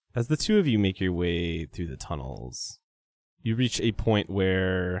 As the two of you make your way through the tunnels, you reach a point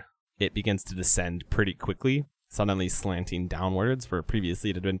where it begins to descend pretty quickly, suddenly slanting downwards, where previously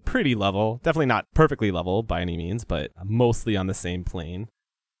it had been pretty level. Definitely not perfectly level by any means, but mostly on the same plane.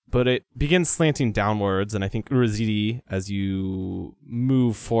 But it begins slanting downwards, and I think Urazidi, as you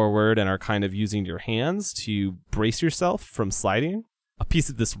move forward and are kind of using your hands to brace yourself from sliding, a piece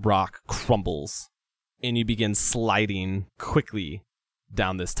of this rock crumbles, and you begin sliding quickly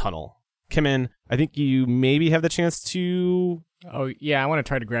down this tunnel. Kimin, I think you maybe have the chance to... Oh, yeah, I want to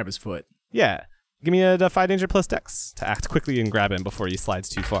try to grab his foot. Yeah. Give me a Defy Danger plus Dex to act quickly and grab him before he slides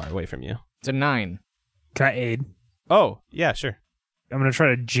too far away from you. It's a 9. Can I aid? Oh, yeah, sure. I'm going to try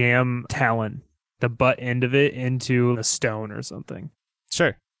to jam Talon, the butt end of it, into a stone or something.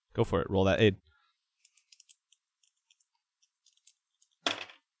 Sure. Go for it. Roll that aid.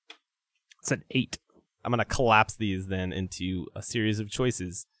 It's an 8. I'm going to collapse these then into a series of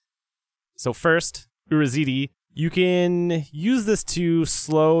choices. So first, Urazidi, you can use this to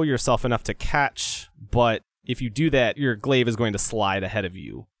slow yourself enough to catch, but if you do that, your glaive is going to slide ahead of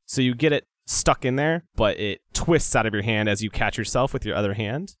you. So you get it stuck in there, but it twists out of your hand as you catch yourself with your other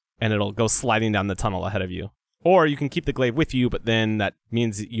hand, and it'll go sliding down the tunnel ahead of you. Or you can keep the glaive with you, but then that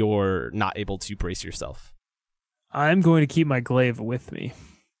means you're not able to brace yourself. I'm going to keep my glaive with me.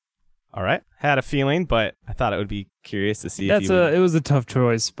 All right. Had a feeling, but I thought it would be curious to see if you would... It was a tough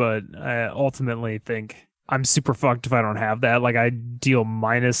choice, but I ultimately think I'm super fucked if I don't have that. Like, I deal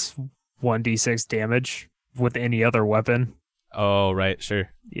minus 1d6 damage with any other weapon. Oh, right,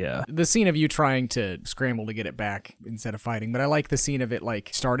 sure. Yeah. The scene of you trying to scramble to get it back instead of fighting, but I like the scene of it like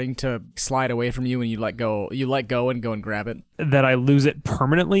starting to slide away from you and you let go and go and grab it. That I lose it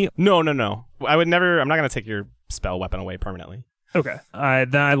permanently? No. I would never... I'm not going to take your spell weapon away permanently. Okay.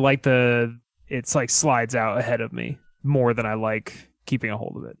 Then I like it's like slides out ahead of me more than I like keeping a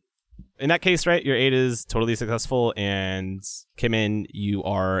hold of it. In that case, right, your aid is totally successful, and Kimin, you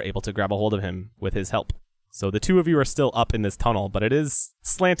are able to grab a hold of him with his help. So the two of you are still up in this tunnel, but it is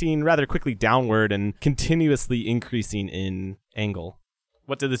slanting rather quickly downward and continuously increasing in angle.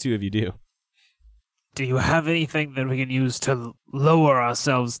 What did the two of you do? Do you have anything that we can use to lower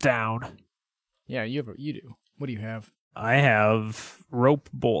ourselves down? Yeah, you do. What do you have? I have rope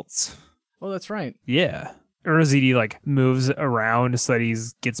bolts. Oh, that's right. Yeah. Urazidi like moves around so that he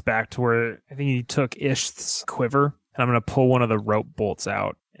gets back to where I think he took Ishth's quiver, and I'm going to pull one of the rope bolts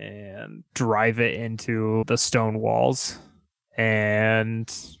out and drive it into the stone walls and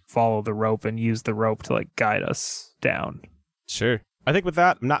follow the rope and use the rope to like guide us down. Sure. I think with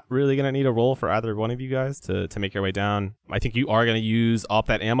that, I'm not really going to need a roll for either one of you guys to make your way down. I think you are going to use up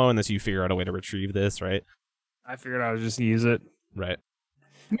that ammo unless you figure out a way to retrieve this, right? I figured I would just use it. Right.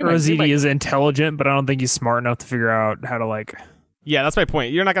 Urazidi is intelligent, but I don't think he's smart enough to figure out how to like... Yeah, that's my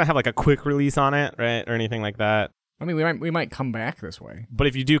point. You're not going to have like a quick release on it, right? Or anything like that. I mean, we might come back this way. But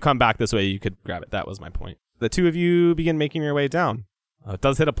if you do come back this way, you could grab it. That was my point. The two of you begin making your way down. It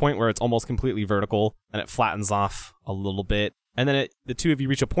does hit a point where it's almost completely vertical, and it flattens off a little bit. And then the two of you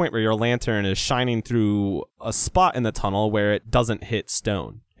reach a point where your lantern is shining through a spot in the tunnel where it doesn't hit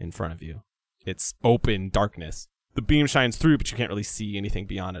stone in front of you. It's open darkness. The beam shines through, but you can't really see anything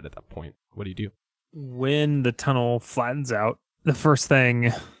beyond it at that point. What do you do? When the tunnel flattens out, the first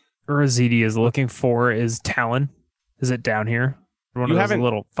thing Urazidi is looking for is Talon. Is it down here? One You of those haven't-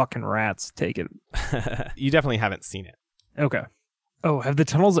 little fucking rats take it. You definitely haven't seen it. Okay. Oh, have the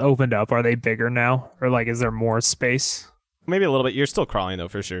tunnels opened up? Are they bigger now? Or like, is there more space? Maybe a little bit. You're still crawling, though,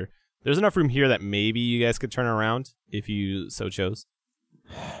 for sure. There's enough room here that maybe you guys could turn around if you so chose.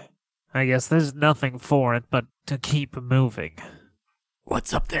 I guess there's nothing for it but to keep moving.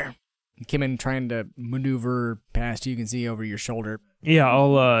 What's up there? Kimmin trying to maneuver past you can see over your shoulder. Yeah,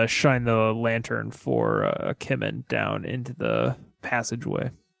 I'll shine the lantern for Kimmin down into the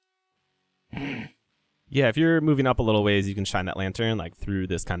passageway. Yeah, if you're moving up a little ways, you can shine that lantern like through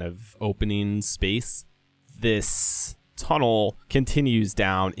this kind of opening space. This tunnel continues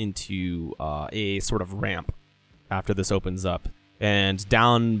down into a sort of ramp after this opens up. And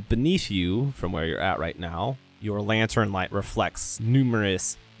down beneath you, from where you're at right now, your lantern light reflects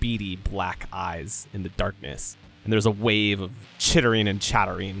numerous beady black eyes in the darkness. And there's a wave of chittering and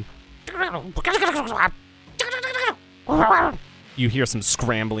chattering. You hear some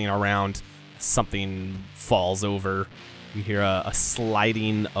scrambling around. Something falls over. You hear a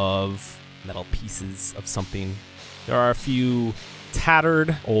sliding of metal pieces of something. There are a few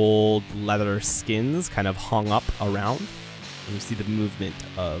tattered old leather skins kind of hung up around. And you see the movement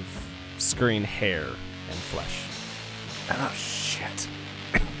of scurrying hair and flesh. Oh, shit.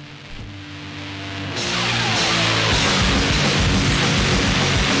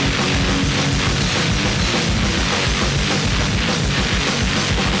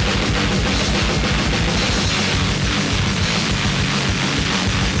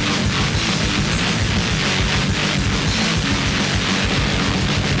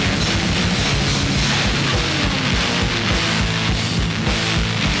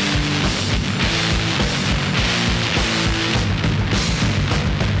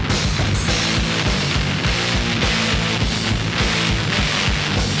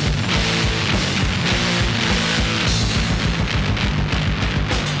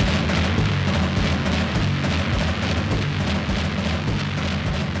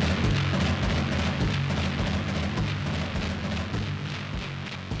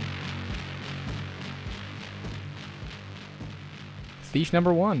 Thief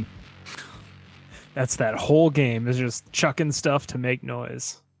number 1. That's that whole game is just chucking stuff to make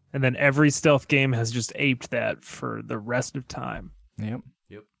noise. And then every stealth game has just aped that for the rest of time. Yep.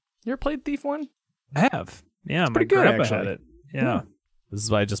 You ever played Thief 1? I have. Yeah, my pretty good, grandpa actually. had it. Yeah. This is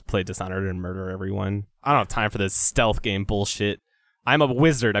why I just play Dishonored and murder everyone. I don't have time for this stealth game bullshit. I'm a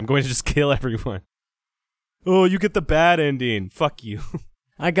wizard. I'm going to just kill everyone. Oh, you get the bad ending. Fuck you.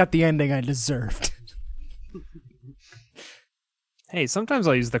 I got the ending I deserved. Hey, sometimes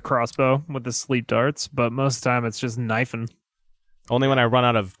I'll use the crossbow with the sleep darts, but most of the time it's just knifing. Only when I run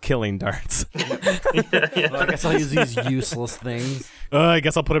out of killing darts. Well, I guess I'll use these useless things. I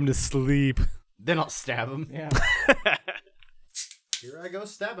guess I'll put him to sleep. Then I'll stab him. Yeah. Here I go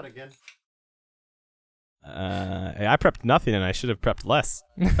stabbing again. I prepped nothing and I should have prepped less.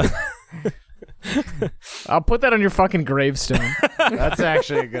 I'll put that on your fucking gravestone. That's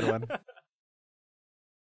actually a good one.